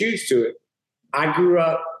you choose to it. I grew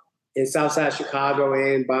up in Southside Chicago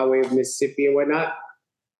and by way of Mississippi and whatnot.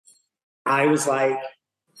 I was like,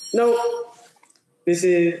 no, this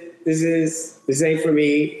ain't for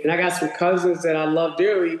me. And I got some cousins that I love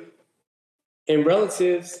dearly and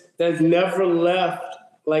relatives that's never left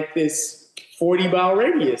like this 40-mile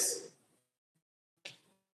radius.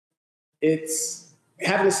 It's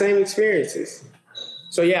having the same experiences.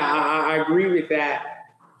 So yeah, I agree with that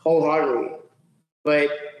wholeheartedly.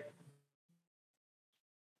 But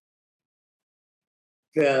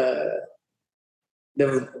the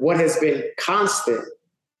what has been constant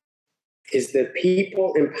is the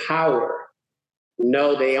people in power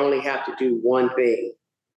know they only have to do one thing: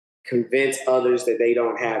 convince others that they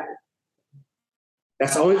don't have it.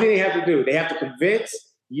 That's the only thing they have to do. They have to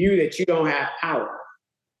convince you that you don't have power.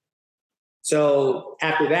 So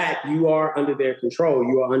after that, you are under their control.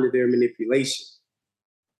 You are under their manipulation.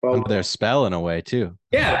 Well, under their spell in a way too.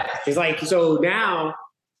 Yeah, it's like, so now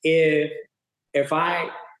if I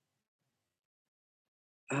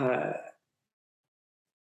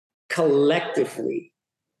collectively,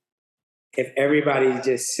 if everybody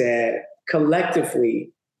just said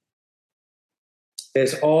collectively,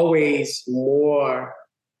 there's always more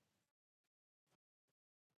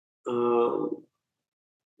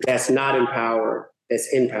that's not in power,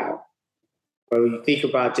 that's in power. But when you think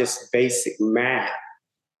about just basic math,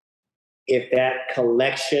 if that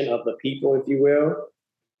collection of the people, if you will,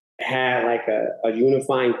 had like a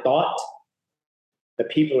unifying thought, the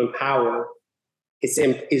people in power, it's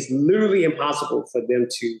literally impossible for them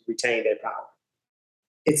to retain their power.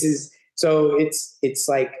 It's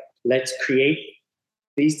like, let's create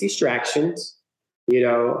these distractions.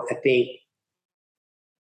 I think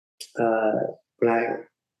when I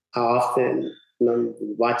often,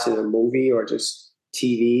 watching a movie or just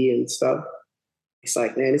TV and stuff, it's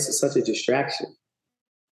like, man, this is such a distraction.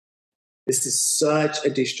 This is such a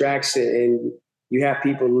distraction. And you have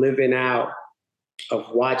people living out of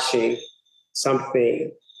watching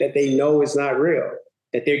something that they know is not real,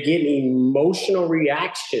 that they're getting emotional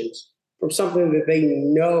reactions from something that they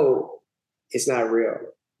know is not real.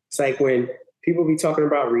 It's like when people be talking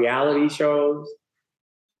about reality shows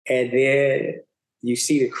and then you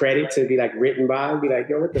see the credits and be like written by and be like,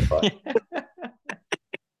 yo, what the fuck?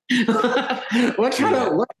 What,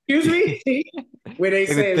 excuse me? Where they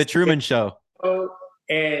say the Truman Show.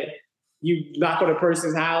 And you knock on a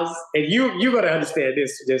person's house, and you're gonna understand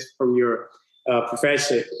this just from your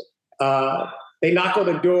profession. They knock on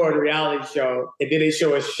the door in a reality show, and then they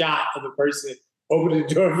show a shot of the person opening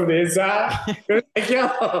the door from the inside. They're like, yo,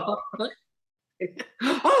 oh,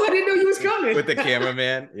 I didn't know you was coming. With the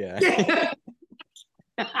cameraman, yeah. Yeah.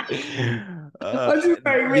 I'm just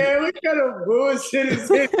like, man, what kind of bullshit is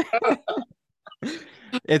this?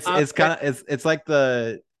 It's kind of it's like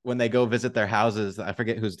when they go visit their houses. I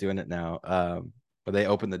forget who's doing it now. But they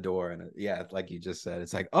open the door and yeah, like you just said,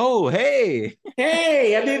 it's like, oh hey,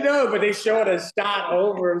 hey, I didn't know, but they showed a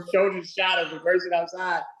shoulder shot of the person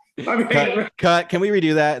outside. I mean, cut. Can we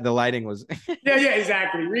redo that? The lighting was. yeah,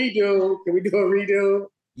 exactly. Redo. Can we do a redo?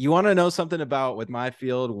 You want to know something about with my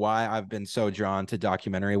field, why I've been so drawn to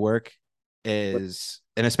documentary work is,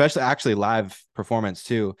 and especially actually live performance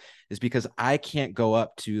too, is because I can't go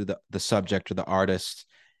up to the subject or the artist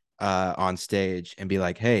on stage and be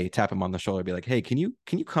like, hey, tap him on the shoulder, be like, hey, can you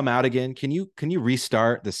come out again? Can you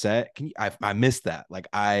restart the set? I missed that.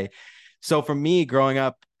 So for me growing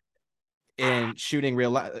up and shooting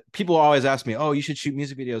real life, people always ask me, oh, you should shoot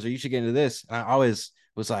music videos or you should get into this. And I always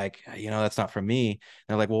was like, that's not for me. And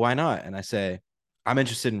they're like, well, why not? And I say, I'm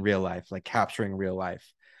interested in real life, like capturing real life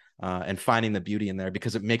and finding the beauty in there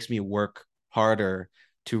because it makes me work harder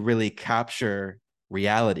to really capture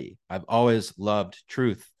reality. I've always loved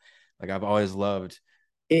truth. Like I've always loved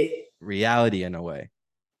reality in a way.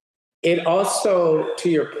 It also, to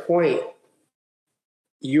your point,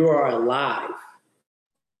 you are alive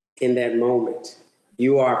in that moment.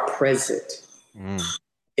 You are present.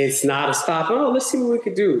 It's not a stop. Oh, let's see what we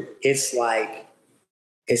could do. It's like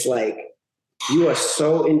you are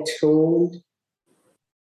so in tune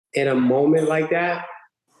in a moment like that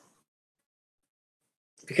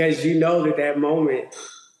because you know that moment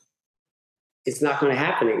is not going to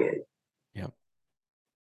happen again. Yep.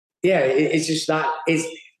 Yeah, it's just not.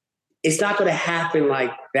 It's not going to happen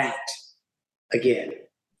like that again.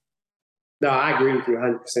 No, I agree with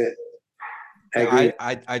you 100%.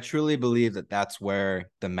 I truly believe that that's where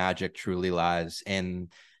the magic truly lies in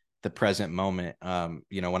the present moment.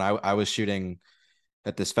 When I was shooting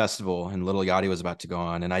at this festival and Little Yachty was about to go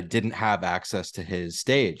on and I didn't have access to his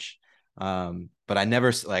stage. But I've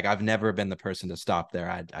never been the person to stop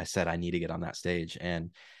there. I said, I need to get on that stage. And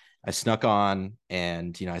I snuck on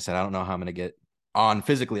and, I said, I don't know how I'm going to get on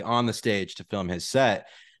physically on the stage to film his set.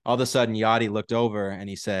 All of a sudden Yachty looked over and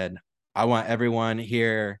he said, I want everyone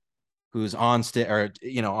here who's on stage or,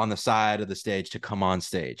 on the side of the stage to come on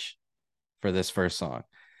stage for this first song.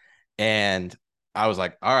 And I was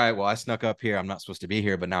like, all right, well, I snuck up here. I'm not supposed to be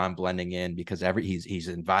here, but now I'm blending in because he's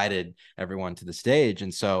invited everyone to the stage.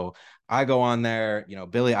 And so I go on there,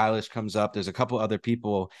 Billie Eilish comes up. There's a couple other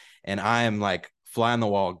people, and I am like fly on the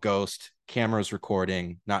wall, ghost, cameras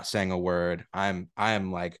recording, not saying a word. I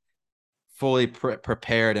am like fully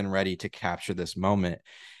prepared and ready to capture this moment.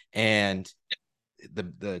 And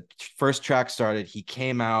the first track started, he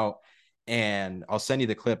came out, and I'll send you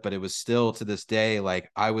the clip, but it was still to this day,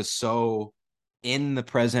 like I was so in the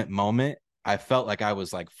present moment. I felt like I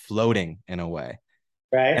was like floating in a way.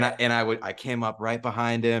 Right. And I came up right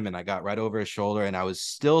behind him and I got right over his shoulder and I was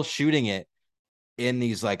still shooting it in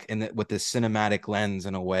these with this cinematic lens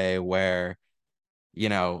in a way where,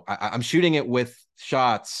 I'm shooting it with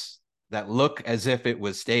shots that look as if it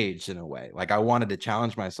was staged in a way. Like I wanted to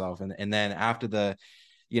challenge myself. And then after the,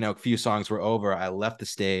 few songs were over, I left the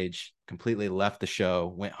stage, completely left the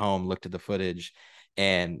show, went home, looked at the footage,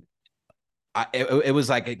 and it was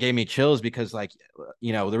like, it gave me chills because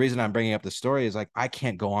the reason I'm bringing up the story is like, I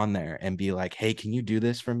can't go on there and be like, hey, can you do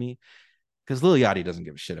this for me? Because Lil Yachty doesn't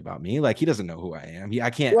give a shit about me. Like he doesn't know who I am. I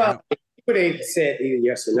can't. Well, people ain't said either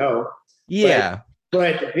yes or no. Yeah.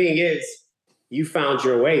 But the thing is, you found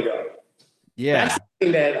your way though. Yeah. That's the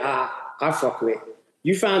thing that I fuck with.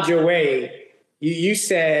 You found your way. You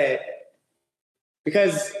said,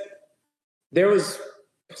 because there was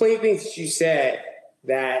plenty of things that you said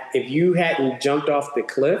that if you hadn't jumped off the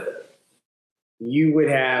cliff, you would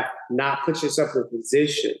have not put yourself in a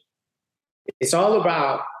position. It's all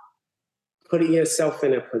about putting yourself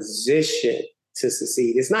in a position to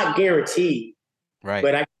succeed. It's not guaranteed,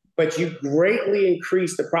 right? But you greatly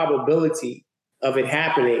increase the probability of it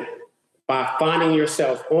happening by finding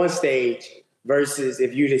yourself on stage versus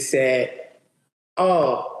if you just said,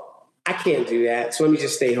 oh, I can't do that, so let me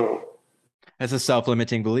just stay home. That's a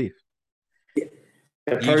self-limiting belief.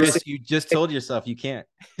 You just told yourself you can't.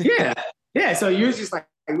 Yeah. So you're just like,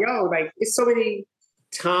 yo, like it's so many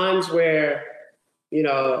times where,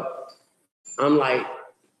 I'm like,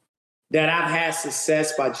 that I've had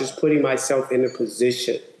success by just putting myself in a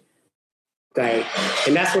position. Like,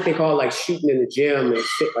 and that's what they call like shooting in the gym and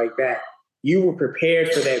shit like that. You were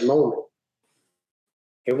prepared for that moment.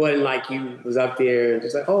 It wasn't like you was up there and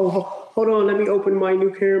just like, oh, hold on, let me open my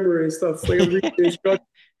new camera and stuff. So I'm reading instructions.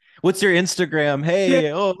 What's your Instagram? Yeah,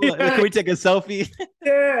 Hey, oh, yeah, can we take a selfie?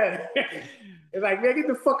 yeah. It's like, man, get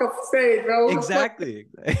the fuck off stage, bro. Who the fuck? Exactly.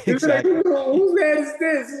 It's like, Exactly. whose man is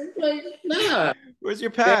this? It's like, nah. Where's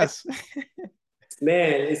your Man, pass?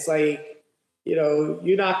 man, it's like,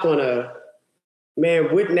 you're not gonna,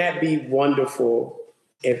 man, wouldn't that be wonderful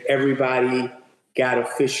if everybody got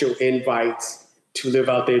official invites to live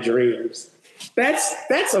out their dreams? That's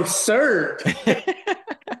absurd.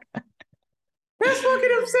 That's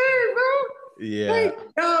fucking absurd, bro. Yeah. Like,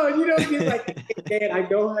 no, you don't get like, hey, man, I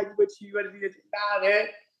know how what you want to be. Nah, man.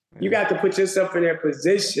 You got to put yourself in that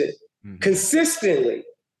position consistently.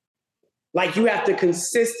 Like you have to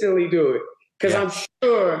consistently do it. Because Yeah. I'm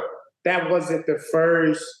sure that wasn't the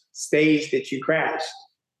first stage that you crashed.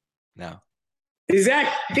 No.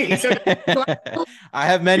 Exactly. So, I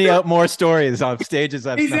have many more stories of stages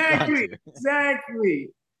I've snuck exactly. onto. Exactly.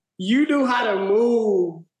 You knew how to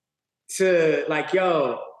move to like,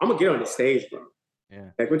 yo, I'm gonna get on the stage, bro. Yeah.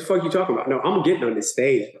 Like, what the fuck you talking about? No, I'm getting on this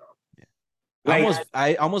stage, bro. Yeah. Like,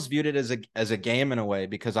 I almost viewed it as a game in a way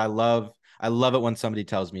because I love it when somebody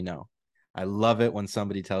tells me no. I love it when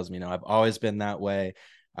somebody tells me no. I've always been that way.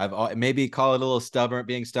 Maybe call it a little stubborn,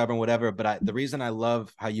 being stubborn, whatever. But the reason I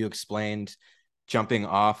love how you explained jumping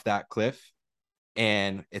off that cliff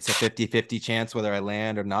and it's a 50-50 chance whether I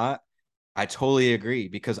land or not. I totally agree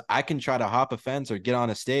because I can try to hop a fence or get on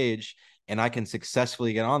a stage and I can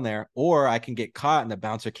successfully get on there, or I can get caught and the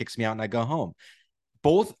bouncer kicks me out and I go home.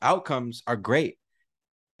 Both outcomes are great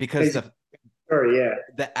because sure, yeah.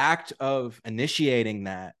 the act of initiating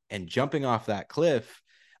that and jumping off that cliff,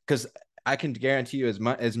 because I can guarantee you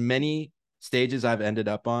as many stages I've ended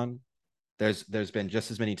up on, there's been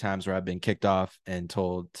just as many times where I've been kicked off and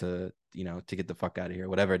told to get the fuck out of here,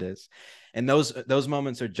 whatever it is. And those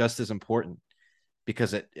moments are just as important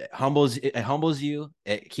because it humbles you,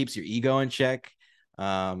 it keeps your ego in check.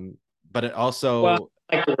 But it Well, also,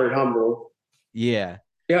 I like the word humble. yeah.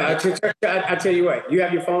 Yeah, It, I tell you what, you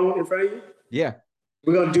have your phone in front of you? yeah.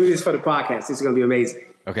 We're going to do this for the podcast. This is going to be amazing.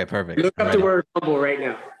 Okay, perfect. Look I'm up the ready. word humble right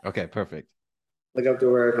now. Okay, perfect. Look up the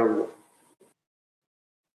word humble.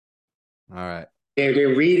 All right. And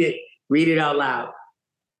then read it out loud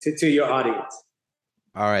to your audience.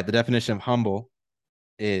 All right. The definition of humble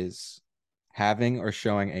is having or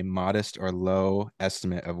showing a modest or low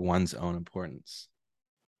estimate of one's own importance.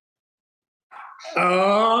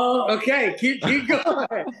 Oh, okay. Keep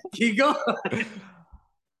going. Keep going.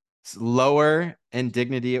 It's lower in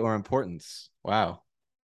dignity or importance. Wow.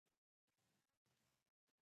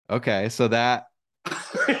 Okay, so that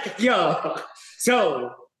Yo,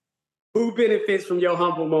 so who benefits from your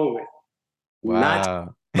humble moment?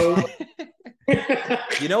 Not wow. you.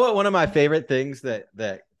 You know what? One of my favorite things that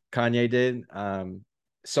Kanye did,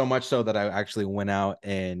 so much so that I actually went out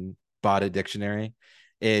and bought a dictionary,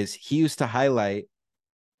 is he used to highlight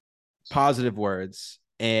positive words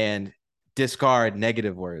and discard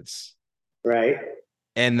negative words. Right.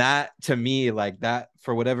 And that to me, like that,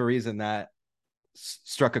 for whatever reason, that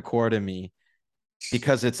struck a chord in me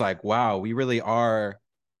because it's like, wow, we really are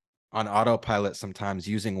on autopilot sometimes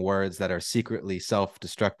using words that are secretly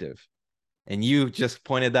self-destructive. And you just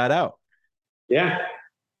pointed that out. Yeah.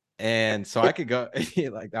 And so I could go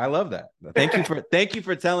like I love that. Thank you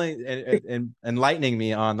for telling and enlightening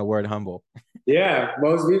me on the word humble. Yeah.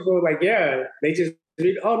 Most people like, yeah, they just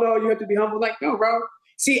read, oh no, you have to be humble. Like, no, bro.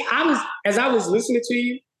 See, as I was listening to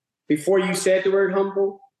you before you said the word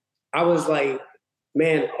humble, I was like,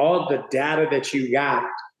 man, all the data that you got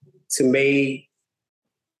to made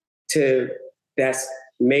to that's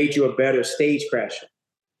made you a better stage crasher.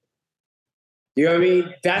 You know what I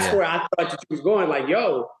mean? That's Yeah. where I thought that you was going. Like,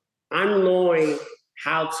 yo, I'm knowing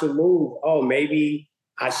how to move. Oh, maybe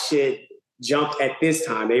I should jump at this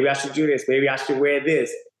time. Maybe I should do this. Maybe I should wear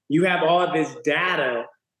this. You have all this data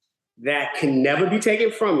that can never be taken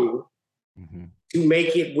from you to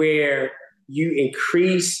make it where you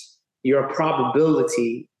increase your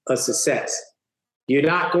probability of success. You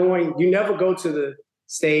never go to the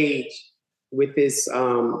stage with this,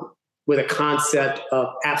 with a concept of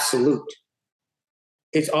absolute.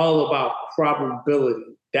 It's all about probability.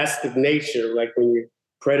 That's the nature. Like when you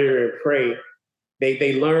predator and prey,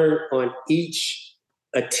 they learn on each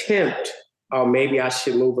attempt. Oh, maybe I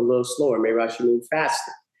should move a little slower. Maybe I should move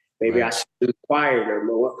faster. Maybe I should move quieter.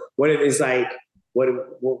 What it is like? What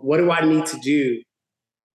do I need to do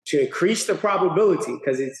to increase the probability?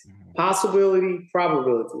 Because it's possibility,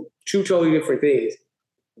 probability, two totally different things.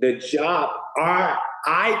 The job, I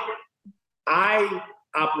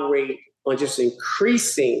operate on just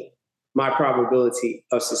increasing my probability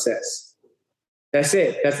of success. That's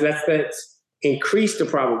it. That's increase the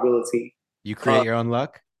probability. You create your own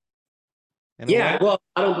luck in a way? Well,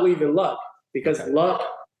 I don't believe in luck because Okay.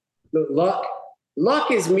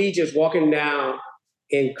 luck is me just walking down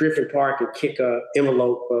in Griffin Park and kick a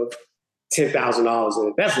envelope of $10,000 in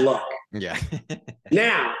it. That's luck. Yeah.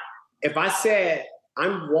 Now, if I said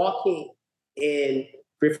I'm walking in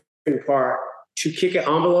Griffin Park to kick an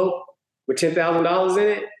envelope with $10,000 in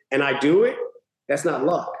it, and I do it, that's not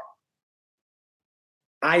luck.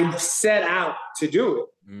 I set out to do it.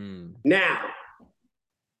 Now,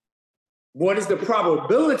 what is the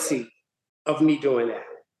probability of me doing that?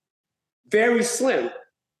 Very slim.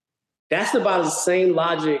 That's about the same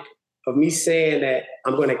logic of me saying that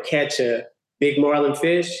I'm going to catch a big marlin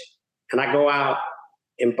fish, and I go out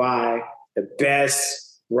and buy the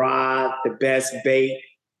best rod, the best bait,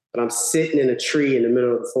 but I'm sitting in a tree in the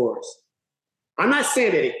middle of the forest. I'm not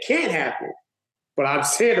saying that it can't happen, but I'm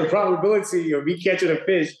saying the probability of me catching a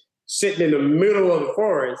fish sitting in the middle of the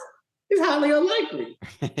forest is highly unlikely.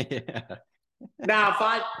 Yeah. Now, if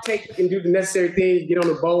I take and do the necessary things, get on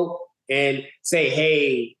the boat and say,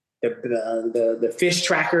 hey, the fish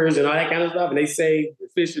trackers and all that kind of stuff, and they say the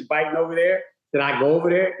fish is biting over there, then I go over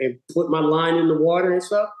there and put my line in the water and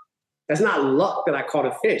stuff. That's not luck that I caught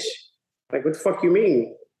a fish. Like, what the fuck you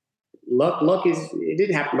mean? Luck is, it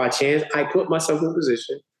didn't happen by chance. I put myself in a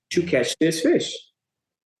position to catch this fish.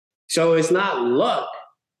 So it's not luck.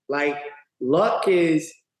 Like, luck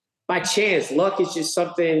is by chance. Luck is just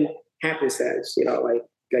something happenstance,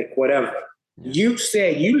 like whatever. Yeah. You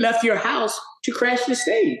said you left your house to crash the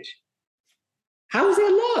stage. How is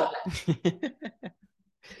that luck?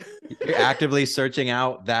 You're actively searching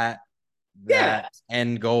out that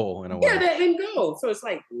end goal in a way. Yeah, that end goal. So it's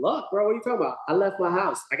like, luck, bro. What are you talking about? I left my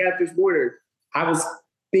house. I got up this morning. I was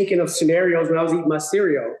thinking of scenarios when I was eating my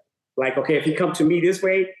cereal. Like, okay, if he come to me this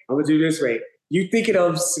way, I'm gonna do this way. You thinking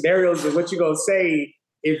of scenarios of what you gonna say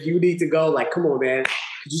if you need to go. Like, come on, man.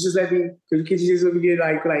 Could you just let me? Could you just let me get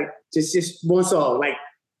like just one song? Like,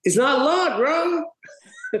 it's not luck, bro.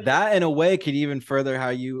 That in a way could even further how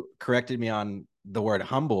you corrected me on the word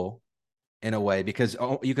humble in a way, because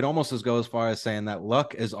you could almost go as far as saying that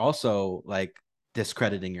luck is also like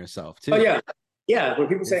discrediting yourself too. Oh yeah. Yeah. When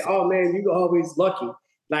people say, oh man, you're always lucky.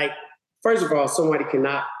 Like, first of all, somebody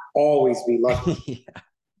cannot always be lucky. Yeah.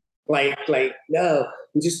 Like, no,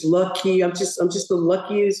 I'm just lucky. I'm just the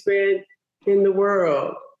luckiest man in the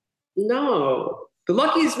world. No. The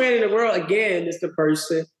luckiest man in the world, again, is the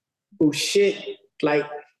person who like,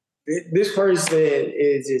 this person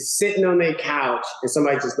is just sitting on their couch and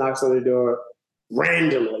somebody just knocks on the door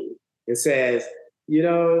randomly and says,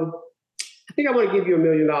 I think I want to give you $1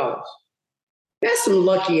 million. That's some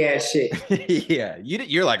lucky ass shit. Yeah,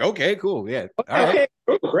 you're like, okay, cool, yeah, okay,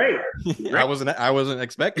 cool, great. I wasn't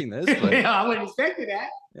expecting this. But... yeah, I wasn't expecting that.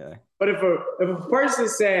 Yeah. But if a person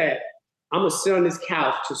said, I'm gonna sit on this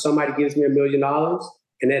couch till somebody gives me $1 million,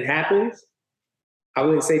 and that happens, I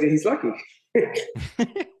wouldn't say that he's lucky.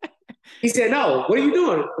 He said, no, what are you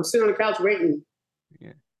doing? I'm sitting on the couch waiting.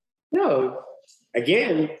 Yeah. No.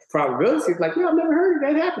 Again, probability is like, I've never heard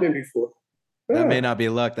of that happening before. That may not be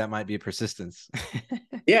luck. That might be persistence.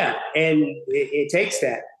 Yeah. And it takes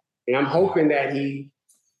that. And I'm hoping that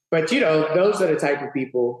but those are the type of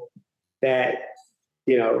people that,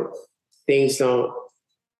 things don't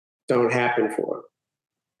happen for.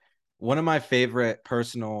 One of my favorite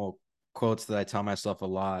personal quotes that I tell myself a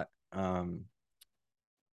lot,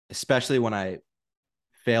 especially when I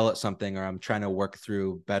fail at something or I'm trying to work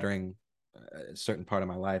through bettering a certain part of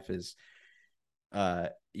my life, is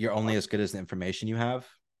you're only as good as the information you have.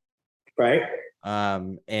 Right.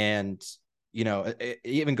 And it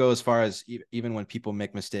even goes as far as even when people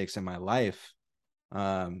make mistakes in my life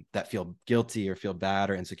that feel guilty or feel bad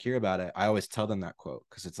or insecure about it, I always tell them that quote,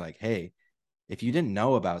 because it's like, hey, if you didn't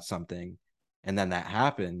know about something and then that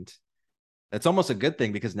happened, it's almost a good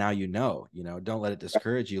thing, because now don't let it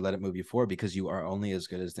discourage you, let it move you forward, because you are only as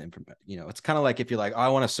good as the information. It's kind of like if you're like, oh, I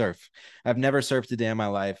want to surf. I've never surfed a day in my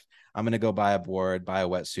life. I'm going to go buy a board, buy a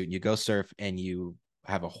wetsuit, and you go surf and you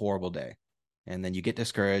have a horrible day. And then you get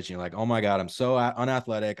discouraged and you're like, oh my God, I'm so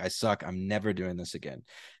unathletic. I suck. I'm never doing this again.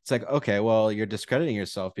 It's like, okay, well, you're discrediting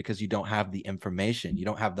yourself because you don't have the information. You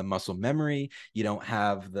don't have the muscle memory. You don't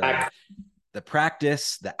have the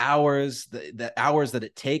practice, the hours, the hours that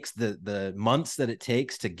it takes, the months that it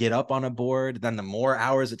takes to get up on a board, then the more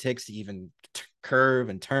hours it takes to even curve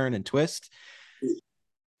and turn and twist.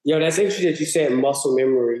 That's interesting that you said muscle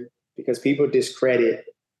memory, because people discredit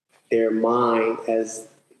their mind as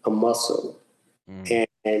a muscle. Mm.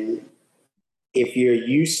 And if you're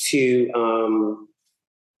used to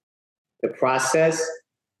the process,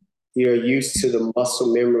 you're used to the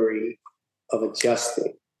muscle memory of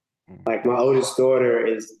adjusting. Mm. Like my oldest daughter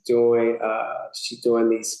is doing, she's doing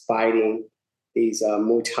these fighting, these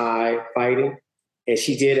Muay Thai fighting, and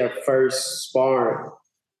she did her first sparring,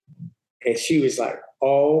 and she was like,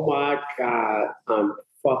 "Oh my god, I'm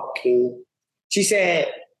fucking." She said,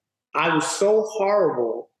 "I was so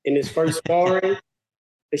horrible in this first sparring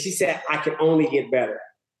that she said I can only get better.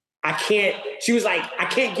 I can't." She was like, "I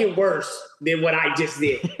can't get worse than what I just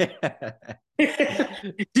did."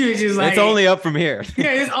 She was just It's like, only up from here.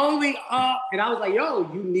 yeah, it's only up. And I was like, yo,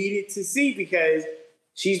 you needed to see because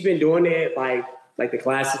she's been doing it like the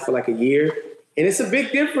classes for like a year. And it's a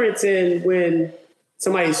big difference in when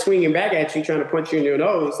somebody's swinging back at you, trying to punch you in your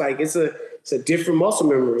nose. Like it's a different muscle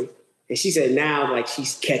memory. And she said now, like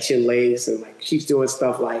she's catching legs and like she's doing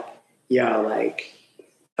stuff like, yo, like,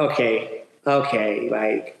 okay,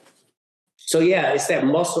 like, so yeah, it's that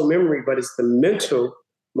muscle memory, but it's the mental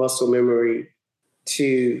muscle memory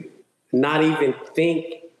to not even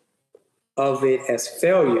think of it as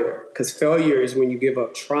failure, because failure is when you give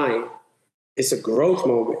up trying. It's a growth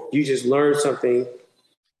moment. You just learn something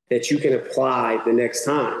that you can apply the next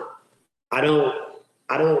time. I don't,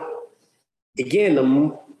 I don't,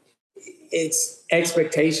 again, it's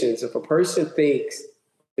expectations. If a person thinks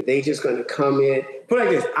that they just going to come in, put it like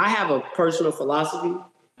this, I have a personal philosophy.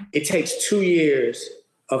 It takes 2 years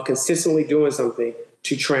of consistently doing something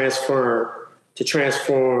to transform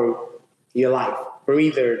your life from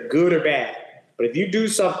either good or bad. But if you do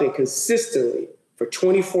something consistently for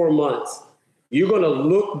 24 months, you're going to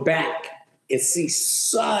look back and see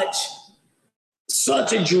such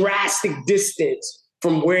a drastic distance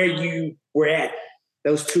from where you were at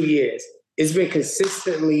those 2 years. It's been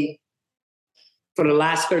consistently for the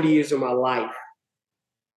last 30 years of my life.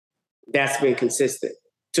 That's been consistent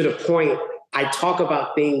to the point I talk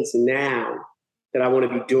about things now that I want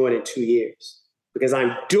to be doing in 2 years because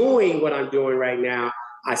I'm doing what I'm doing right now.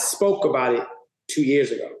 I spoke about it 2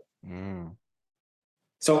 years ago. Mm.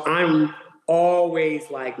 So I'm always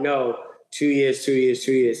like, no, 2 years, 2 years,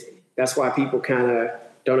 2 years. That's why people kind of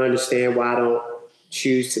don't understand why I don't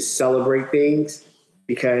choose to celebrate things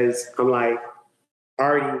because I'm like, I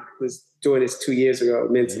already was doing this 2 years ago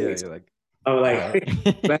Yeah, mentally. you're like, I'm all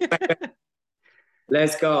right. like,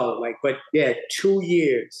 let's go. Like, but yeah, 2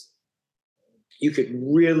 years, you could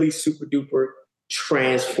really super duper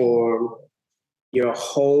transform your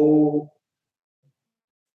whole.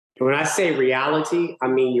 When I say reality, I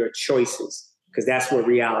mean your choices, because that's what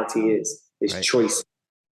reality is Right. choice.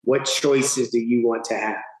 What choices do you want to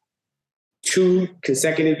have? 2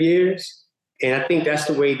 consecutive years. And I think that's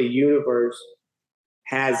the way the universe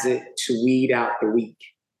has it to weed out the weak.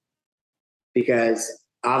 Because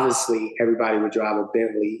obviously everybody would drive a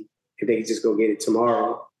Bentley if they could just go get it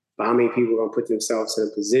tomorrow. But how many people are going to put themselves in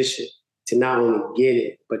a position to not only get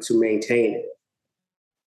it, but to maintain it?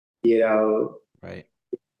 You know, Right.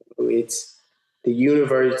 it's the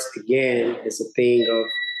universe again is a thing of,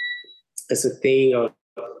 it's a thing of,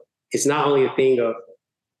 it's not only a thing of,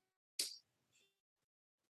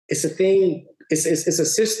 it's a thing, it's a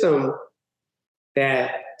system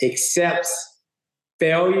that accepts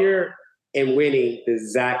failure and winning the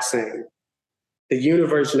exact same. The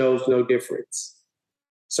universe knows no difference.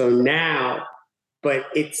 So now, but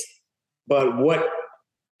it's, but what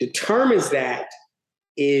determines that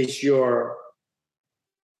is your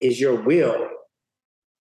will.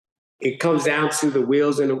 It comes down to the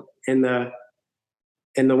wills and the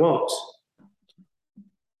won'ts.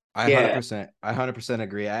 I Yeah. 100%, I 100%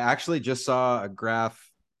 agree. I actually just saw a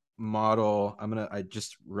graph model. I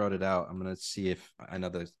just wrote it out. I'm going to see if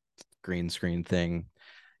another green screen thing.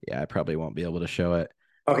 Yeah, I probably won't be able to show it.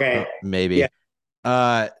 Okay. Yeah. Maybe.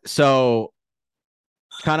 So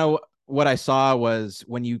kind of what I saw was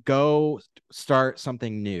when you go start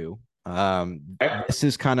something new, this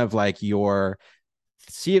is kind of like your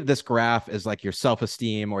see if this graph is like your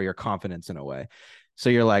self-esteem or your confidence in a way. So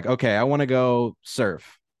you're like, okay, I want to go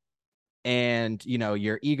surf. And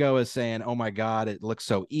your ego is saying, oh my god, it looks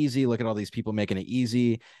so easy, look at all these people making it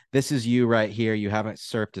easy. This is you right here, you haven't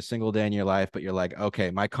surfed a single day in your life, but you're like,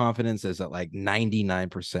 okay, my confidence is at like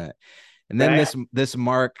 99%. And then Right. this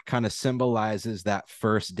mark kind of symbolizes that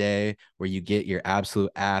first day where you get your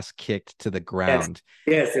absolute ass kicked to the Yes. ground.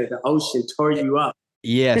 Yes. The ocean tore you up.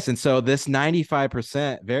 Yes, and so this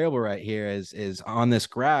 95% variable right here is on this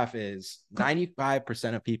graph is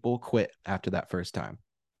 95% of people quit after that first time,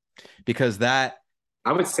 because I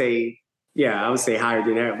would say, yeah, I would say higher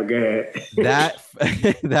than that, but go ahead. that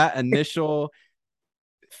that initial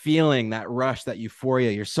feeling, that rush, that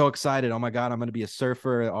euphoria, you're so excited. Oh my God, I'm going to be a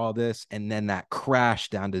surfer, all this. And then that crash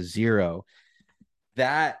down to zero.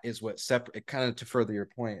 That is what kind of, to further your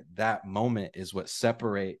point, that moment is what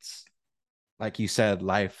separates, like you said,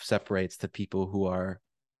 life separates the people who are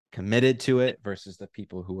committed to it versus the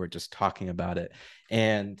people who are just talking about it.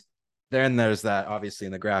 And then there's that, obviously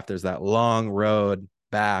in the graph, there's that long road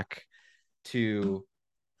back to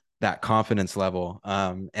that confidence level.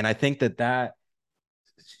 And I think that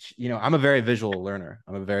I'm a very visual learner.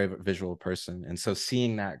 I'm a very visual person. And so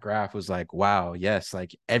seeing that graph was like, wow, yes,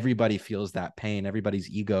 like everybody feels that pain. Everybody's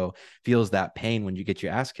ego feels that pain when you get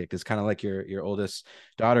your ass kicked. It's kind of like your oldest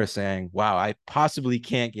daughter saying, wow, I possibly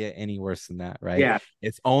can't get any worse than that, right? Yeah.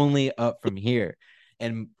 It's only up from here.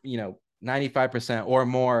 And, 95% or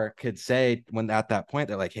more could say when at that point,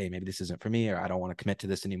 they're like, hey, maybe this isn't for me, or I don't want to commit to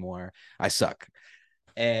this anymore. I suck.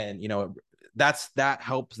 And, that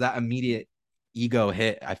helps, that immediate ego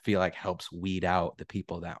hit, I feel like helps weed out the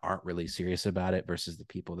people that aren't really serious about it versus the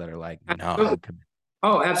people that are like, no, I'm committed.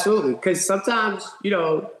 Oh, absolutely. Because sometimes,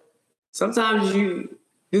 sometimes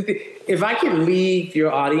if I can leave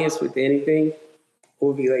your audience with anything, it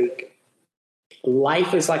will be like,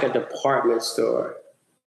 life is like a department store.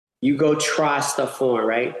 You go try stuff on,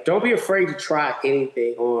 right? Don't be afraid to try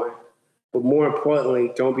anything on. But more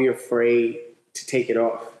importantly, don't be afraid to take it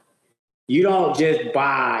off. You don't just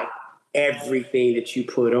buy everything that you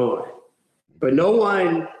put on. But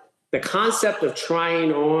the concept of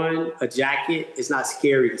trying on a jacket is not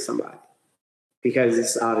scary to somebody because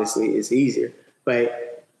it's easier.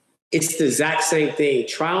 But it's the exact same thing.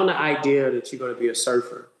 Try on the idea that you're going to be a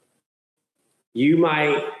surfer. You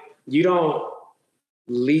don't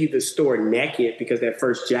leave the store naked because that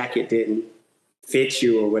first jacket didn't fit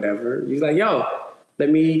you or whatever. You're like, yo, let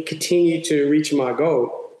me continue to reach my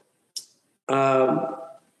goal.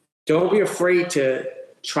 Don't be afraid to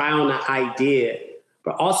try on the idea,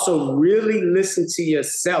 but also really listen to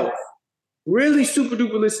yourself. Really super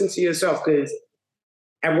duper listen to yourself. Because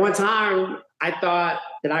at one time, I thought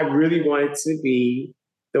that I really wanted to be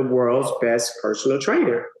the world's best personal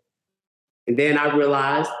trainer. And then I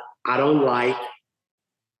realized I don't like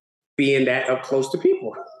being that up close to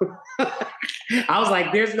people. I was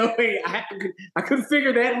like, there's no way I could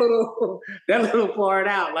figure that little part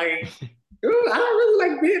out. Like, I don't really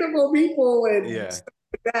like being among people and stuff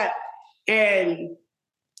like that. And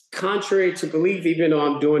contrary to belief, even though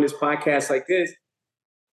I'm doing this podcast like this,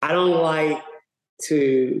 I don't like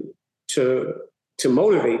to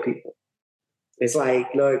motivate people. It's like,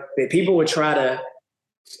 look, people would try to,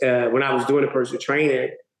 when I was doing a personal trainer,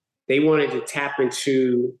 they wanted to tap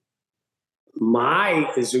into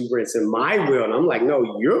my exuberance and my will. And I'm like,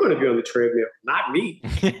 no, you're going to be on the treadmill, not me.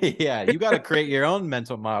 Yeah, you got to create your own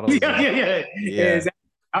mental models. Yeah.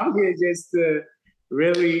 I'm here just to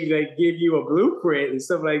really like give you a blueprint and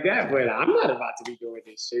stuff like that. But I'm not about to be doing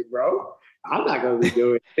this shit, bro. I'm not going to be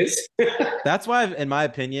doing this. That's why, in my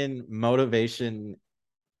opinion, motivation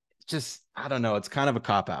just, I don't know, it's kind of a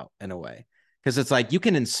cop out in a way. Because it's like you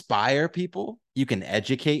can inspire people, you can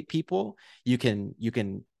educate people, you can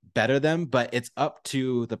better them, but it's up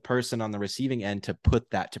to the person on the receiving end to put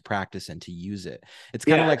that to practice and to use it. It's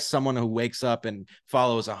kind of like someone who wakes up and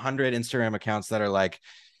follows 100 Instagram accounts that are like,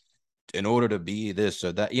 in order to be this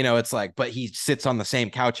or that, it's like, but he sits on the same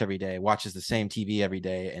couch every day, watches the same TV every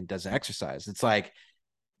day, and doesn't exercise. It's like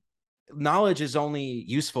knowledge is only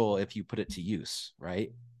useful if you put it to use,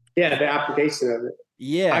 right? Yeah, the application of it.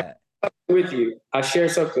 Yeah. I share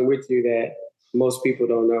something with you that most people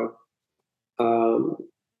don't know.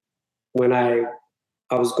 When I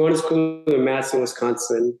was going to school in Madison,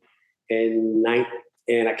 Wisconsin, and I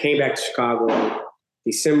came back to Chicago in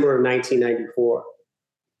December of 1994.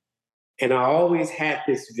 And I always had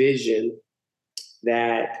this vision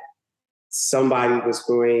that somebody's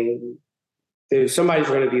going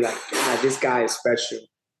to be like, God, this guy is special.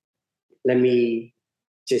 Let me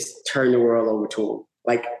just turn the world over to him.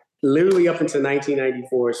 Like literally up until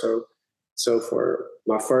 1994. So for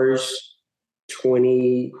my first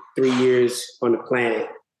 23 years on the planet,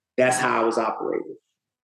 that's how I was operating.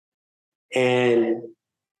 And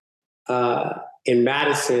in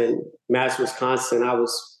Madison, Wisconsin, I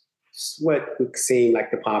was what seemed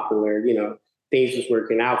like the popular, things was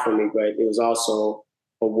working out for me, but it was also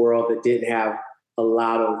a world that didn't have a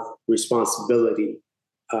lot of responsibility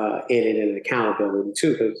in it and accountability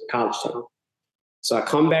too, because it was college town. So I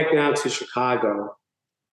come back down to Chicago,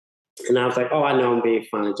 and I was like, oh, I know I'm being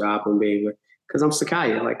find a job, because I'm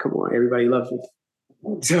Sakiya. Like, come on, everybody loves me.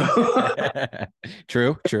 So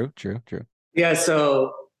True. Yeah,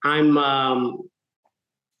 so I'm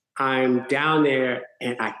down there,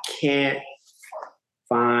 and I can't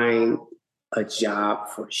find a job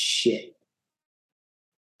for shit.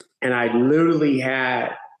 And I literally had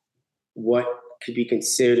what could be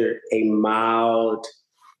considered a mild,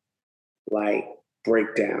 like,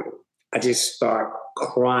 breakdown. I just start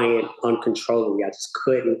crying uncontrollably. I just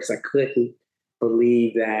couldn't, because I couldn't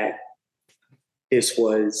believe that this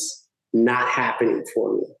was not happening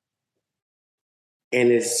for me.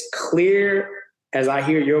 And as clear as I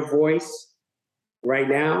hear your voice right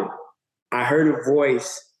now, I heard a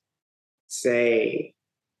voice say,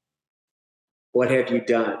 "What have you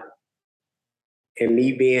done?" And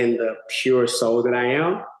me being the pure soul that I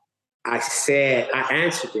am, I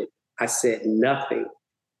answered it. I said, "Nothing."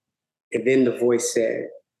 And then the voice said,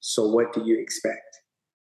 "So what do you expect?"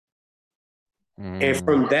 And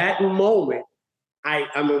from that moment,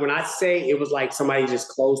 I mean, when I say it was like somebody just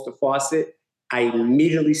closed the faucet, I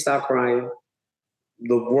immediately stopped crying.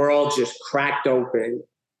 The world just cracked open.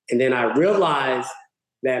 And then I realized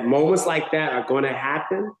that moments like that are going to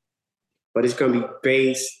happen, but it's going to be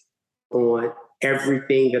based on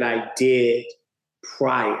everything that I did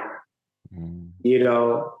prior. You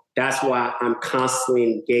know, that's why I'm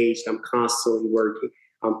constantly engaged. I'm constantly working.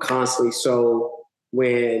 I'm constantly, so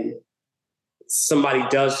when somebody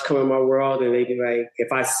does come in my world and they be like,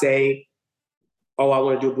 if I say, "Oh, I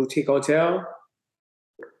want to do a boutique hotel,"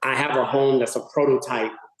 I have a home that's a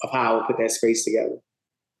prototype of how I would put that space together.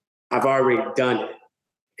 I've already done it.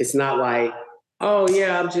 It's not like, "Oh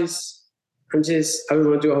yeah, I was going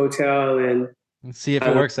to do a hotel and Let's see if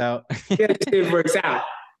it works out. yeah, it works out."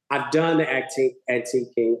 I've done the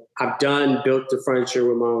antiquing. I've built the furniture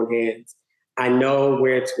with my own hands. I know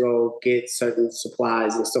where to go get certain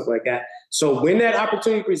supplies and stuff like that. So when that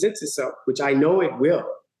opportunity presents itself, which I know it will,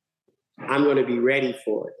 I'm going to be ready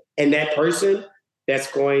for it. And that person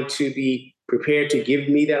that's going to be prepared to give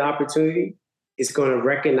me that opportunity is going to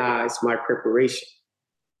recognize my preparation.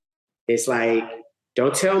 It's like,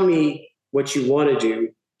 don't tell me what you want to do,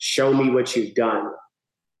 show me what you've done.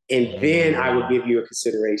 And then I will give you a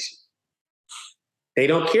consideration. They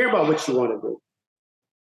don't care about what you want to do.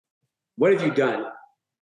 What have you done?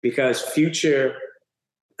 Because future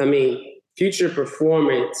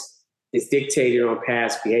performance is dictated on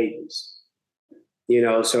past behaviors. You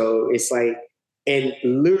know, so it's like, and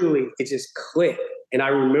literally it just clicked. And I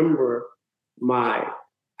remember I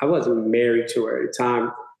wasn't married to her at the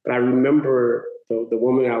time, but I remember the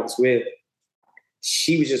woman I was with,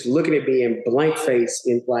 she was just looking at me in blank face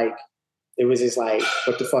and like, it was just like,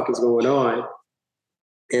 what the fuck is going on?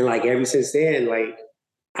 And like, ever since then, like,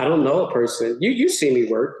 I don't know a person. You see me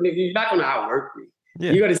work. You're not gonna outwork me.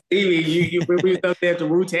 Yeah. You're gonna see me. We was up there at the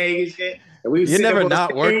Wu-Tang and shit. And we You never up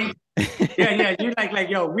not working. yeah. You're like,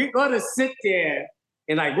 yo, we're gonna sit there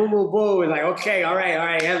and like boom, boom, boom, and like, okay, all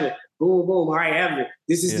right, Evan. Boom, boom, all right, Evan.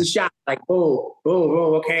 This is the shot. Like, boom, boom,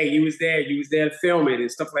 boom. Okay, you was there to film it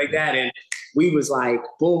and stuff like that. And we was like,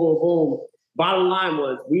 boom, boom, boom. Bottom line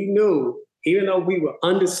was, we knew, even though we were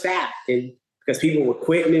understaffed and because people were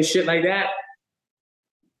quitting and shit like that,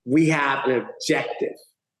 we have an objective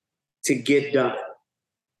to get done.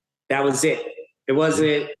 That was it. It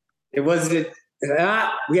wasn't,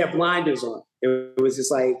 we had blinders on. It was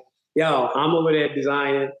just like, yo, I'm over there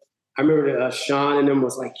designing. I remember Sean and them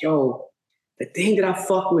was like, yo, the thing that I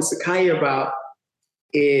fuck with Sakiya about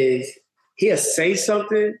is he'll say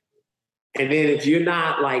something, and then if you're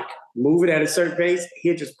not like moving at a certain pace,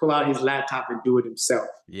 he'll just pull out his laptop and do it himself.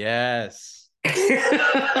 Yes.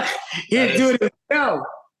 He'll do it himself.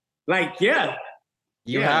 Like, yeah.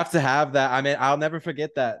 You have to have that. I mean, I'll never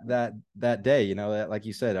forget that day, you know, that, like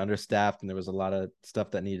you said, understaffed and there was a lot of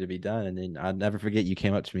stuff that needed to be done. And then I'll never forget you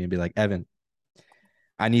came up to me and be like, "Evan,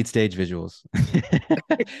 I need stage visuals."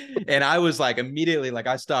 And I was like, immediately, like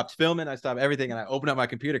I stopped filming, I stopped everything, and I opened up my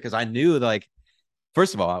computer because I knew, like,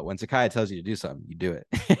 first of all, when Sakiya tells you to do something, you do it.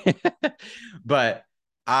 But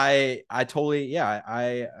I totally, yeah,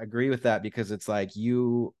 I agree with that because it's like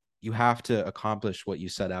you have to accomplish what you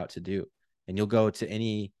set out to do. And you'll go to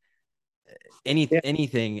anything,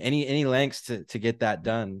 any lengths to get that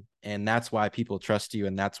done. And that's why people trust you.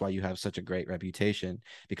 And that's why you have such a great reputation,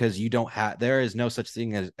 because there is no such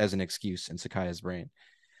thing as an excuse in Sakiya's brain.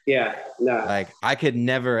 Yeah, no. Like, I could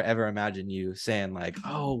never, ever imagine you saying like,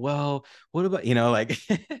 "Oh, well, what about," you know, like,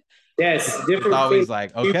 yes, it's always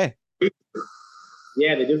like, okay.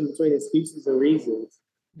 Yeah, the difference between excuses and reasons.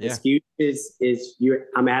 Yeah. Excuses is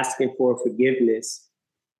I'm asking for forgiveness,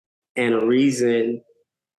 and a reason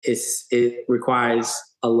it requires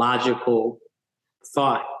a logical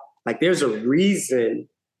thought. Like, there's a reason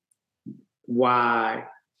why.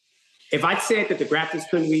 If I said that the graphics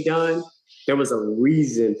couldn't be done, there was a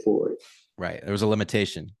reason for it. Right. There was a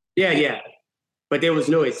limitation. Yeah. but there was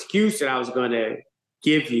no excuse that I was going to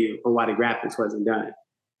give you on why the graphics wasn't done.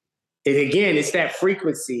 And again, it's that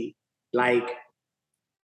frequency. Like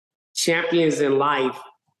champions in life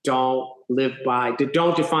don't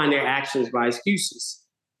don't define their actions by excuses.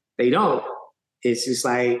 They don't. It's just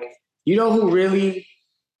like, you know who really,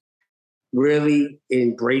 really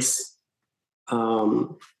embrace,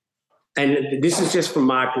 and this is just from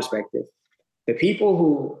my perspective,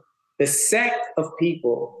 the sect of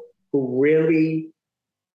people who really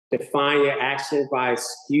define their actions by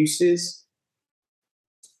excuses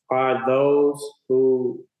are those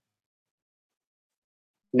who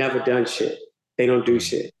never done shit. They don't do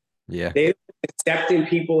shit. Yeah. They're accepting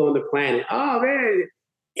people on the planet. Oh man,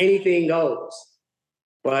 anything goes.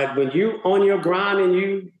 But when you on your grind and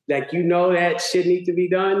you know that shit needs to be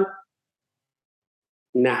done,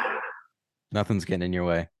 nah. Nothing's getting in your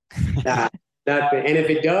way. Nah, nothing. And if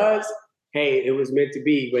it does, hey, it was meant to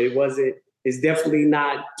be, but it wasn't. It's definitely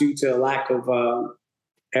not due to a lack of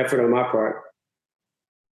effort on my part.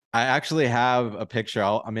 I actually have a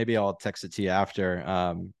picture. Maybe I'll text it to you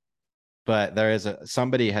after. But there is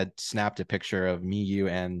somebody had snapped a picture of me, you,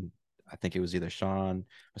 and I think it was either Sean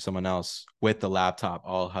or someone else with the laptop,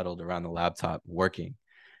 all huddled around the laptop working.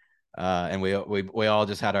 And we all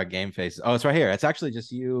just had our game faces. Oh, it's right here. It's actually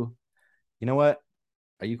just you. You know what?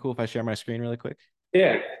 Are you cool if I share my screen really quick?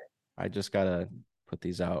 Yeah. I just gotta put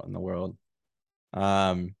these out in the world.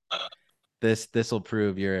 This will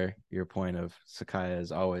prove your point of Sakiya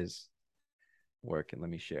is always working. Let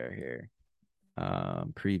me share here.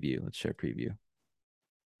 Preview. Let's share preview.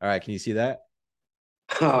 All right, can you see that?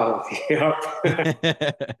 Oh,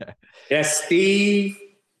 yep. Yes, Steve.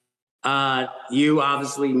 You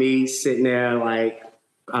obviously me sitting there like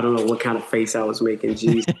I don't know what kind of face I was making.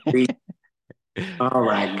 Jesus. Oh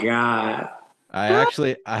my God. I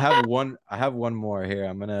have one more here.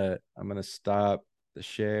 I'm gonna stop the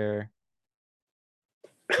share.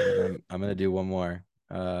 And I'm gonna do one more.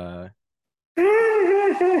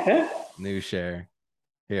 New share.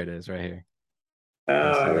 Here it is, right here. Can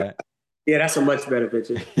you see that? Yeah, that's a much better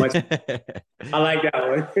picture. I like that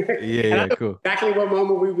one. Yeah, cool. Exactly what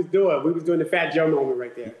moment we was doing. We was doing the Fat Joe moment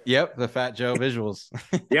right there. Yep, the Fat Joe visuals.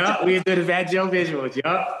 Yep, we was doing the Fat Joe visuals. Yep.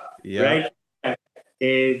 Right.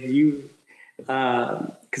 And you,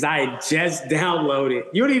 because I had just downloaded.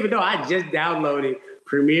 You don't even know I just downloaded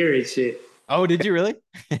Premiere and shit. Oh, did you really?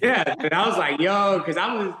 Yeah, and I was like, yo, because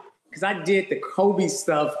I did the Kobe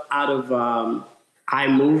stuff out of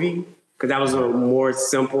iMovie because that was a more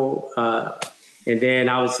simple. And then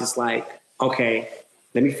I was just like, okay,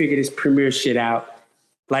 let me figure this Premiere shit out.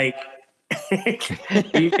 Like,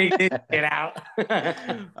 you figure this shit out.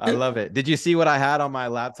 I love it. Did you see what I had on my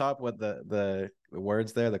laptop with the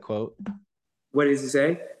words there, the quote? What does it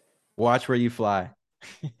say? Watch where you fly.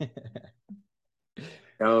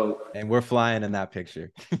 Oh, and we're flying in that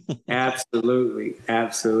picture. Absolutely.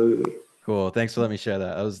 Cool. Thanks for letting me share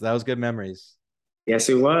that. That was good memories. Yes,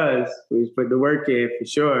 it was. We put the work in for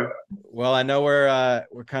sure. Well, I know we're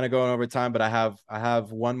kind of going over time, but I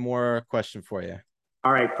have one more question for you.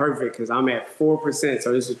 All right, perfect. Because I'm at 4%,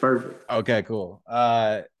 so this is perfect. Okay, cool.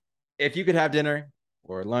 If you could have dinner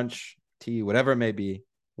or lunch, tea, whatever it may be,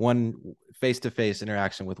 one face-to-face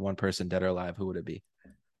interaction with one person, dead or alive, who would it be?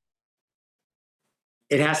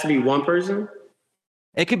 It has to be one person.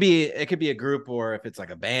 It could be a group, or if it's like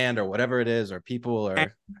a band or whatever it is, or people. Or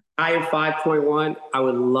I am 5.1. I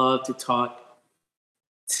would love to talk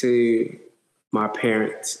to my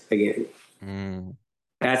parents again.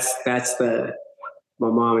 That's my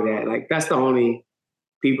mom and dad. Like that's the only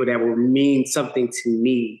people that will mean something to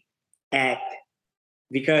me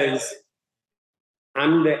because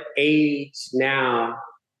I'm the age now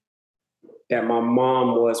that my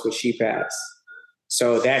mom was when she passed.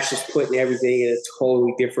 So that's just putting everything in a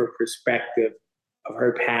totally different perspective of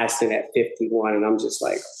her passing at 51. And I'm just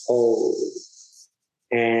like, oh.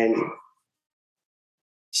 And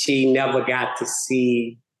she never got to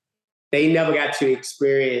see, they never got to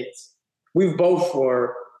experience, we both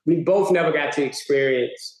never got to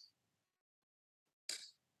experience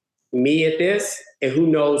me at this. And who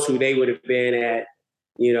knows who they would have been at,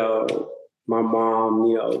 my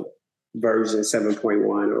mom, version 7.1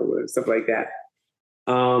 or stuff like that.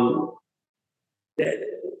 I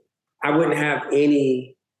wouldn't have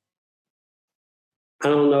I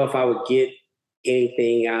don't know if I would get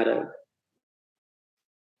anything out of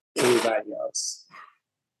anybody else.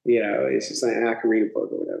 It's just like I can read a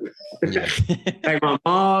book or whatever. Like my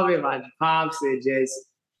mom and my pops, and just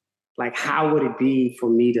like, how would it be for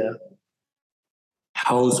me to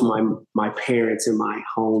host my parents in my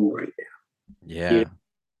home right now? Yeah.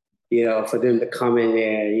 for them to come in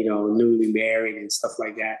there, newly married and stuff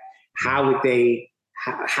like that. Yeah. How would they?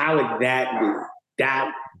 How would that be?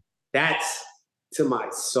 That that's to my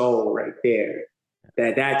soul right there.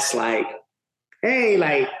 That's like, hey,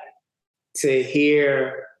 like to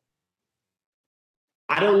hear.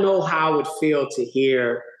 I don't know how it would feel to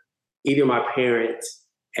hear either my parents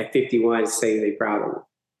at 51 say they're proud of me.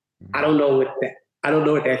 I Mhm. don't know what that. I don't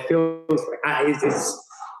know what that feels like. It's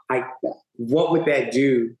like, what would that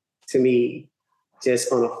do to me,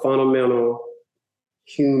 just on a fundamental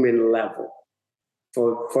human level,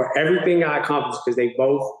 for everything I accomplished? Because they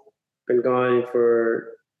both been gone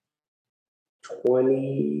for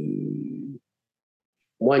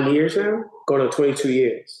 21 years now, going on 22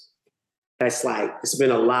 years. That's like, it's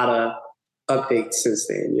been a lot of updates since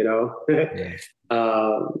then. Yeah.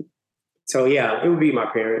 um, so yeah, it would be my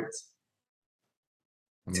parents.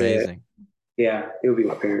 To Amazing. Yeah, it would be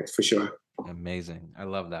my parents for sure. Amazing. I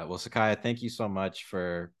love that. Well, Sakiya, thank you so much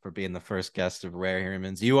for being the first guest of Rare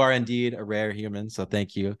Humans. You are indeed a rare human, so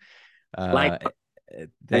thank you. Like, Uh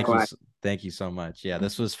thank you likewise. thank you so much. Yeah,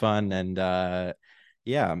 this was fun, and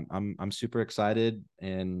yeah, I'm super excited,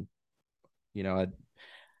 and I'm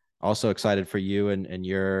also excited for you and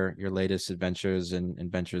your latest adventures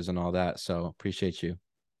and ventures and all that. So appreciate you.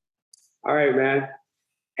 All right, man.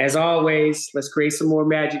 As always, let's create some more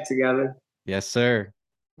magic together. Yes, sir.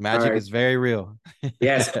 All Magic right. is very real.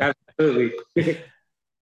 Yes, absolutely.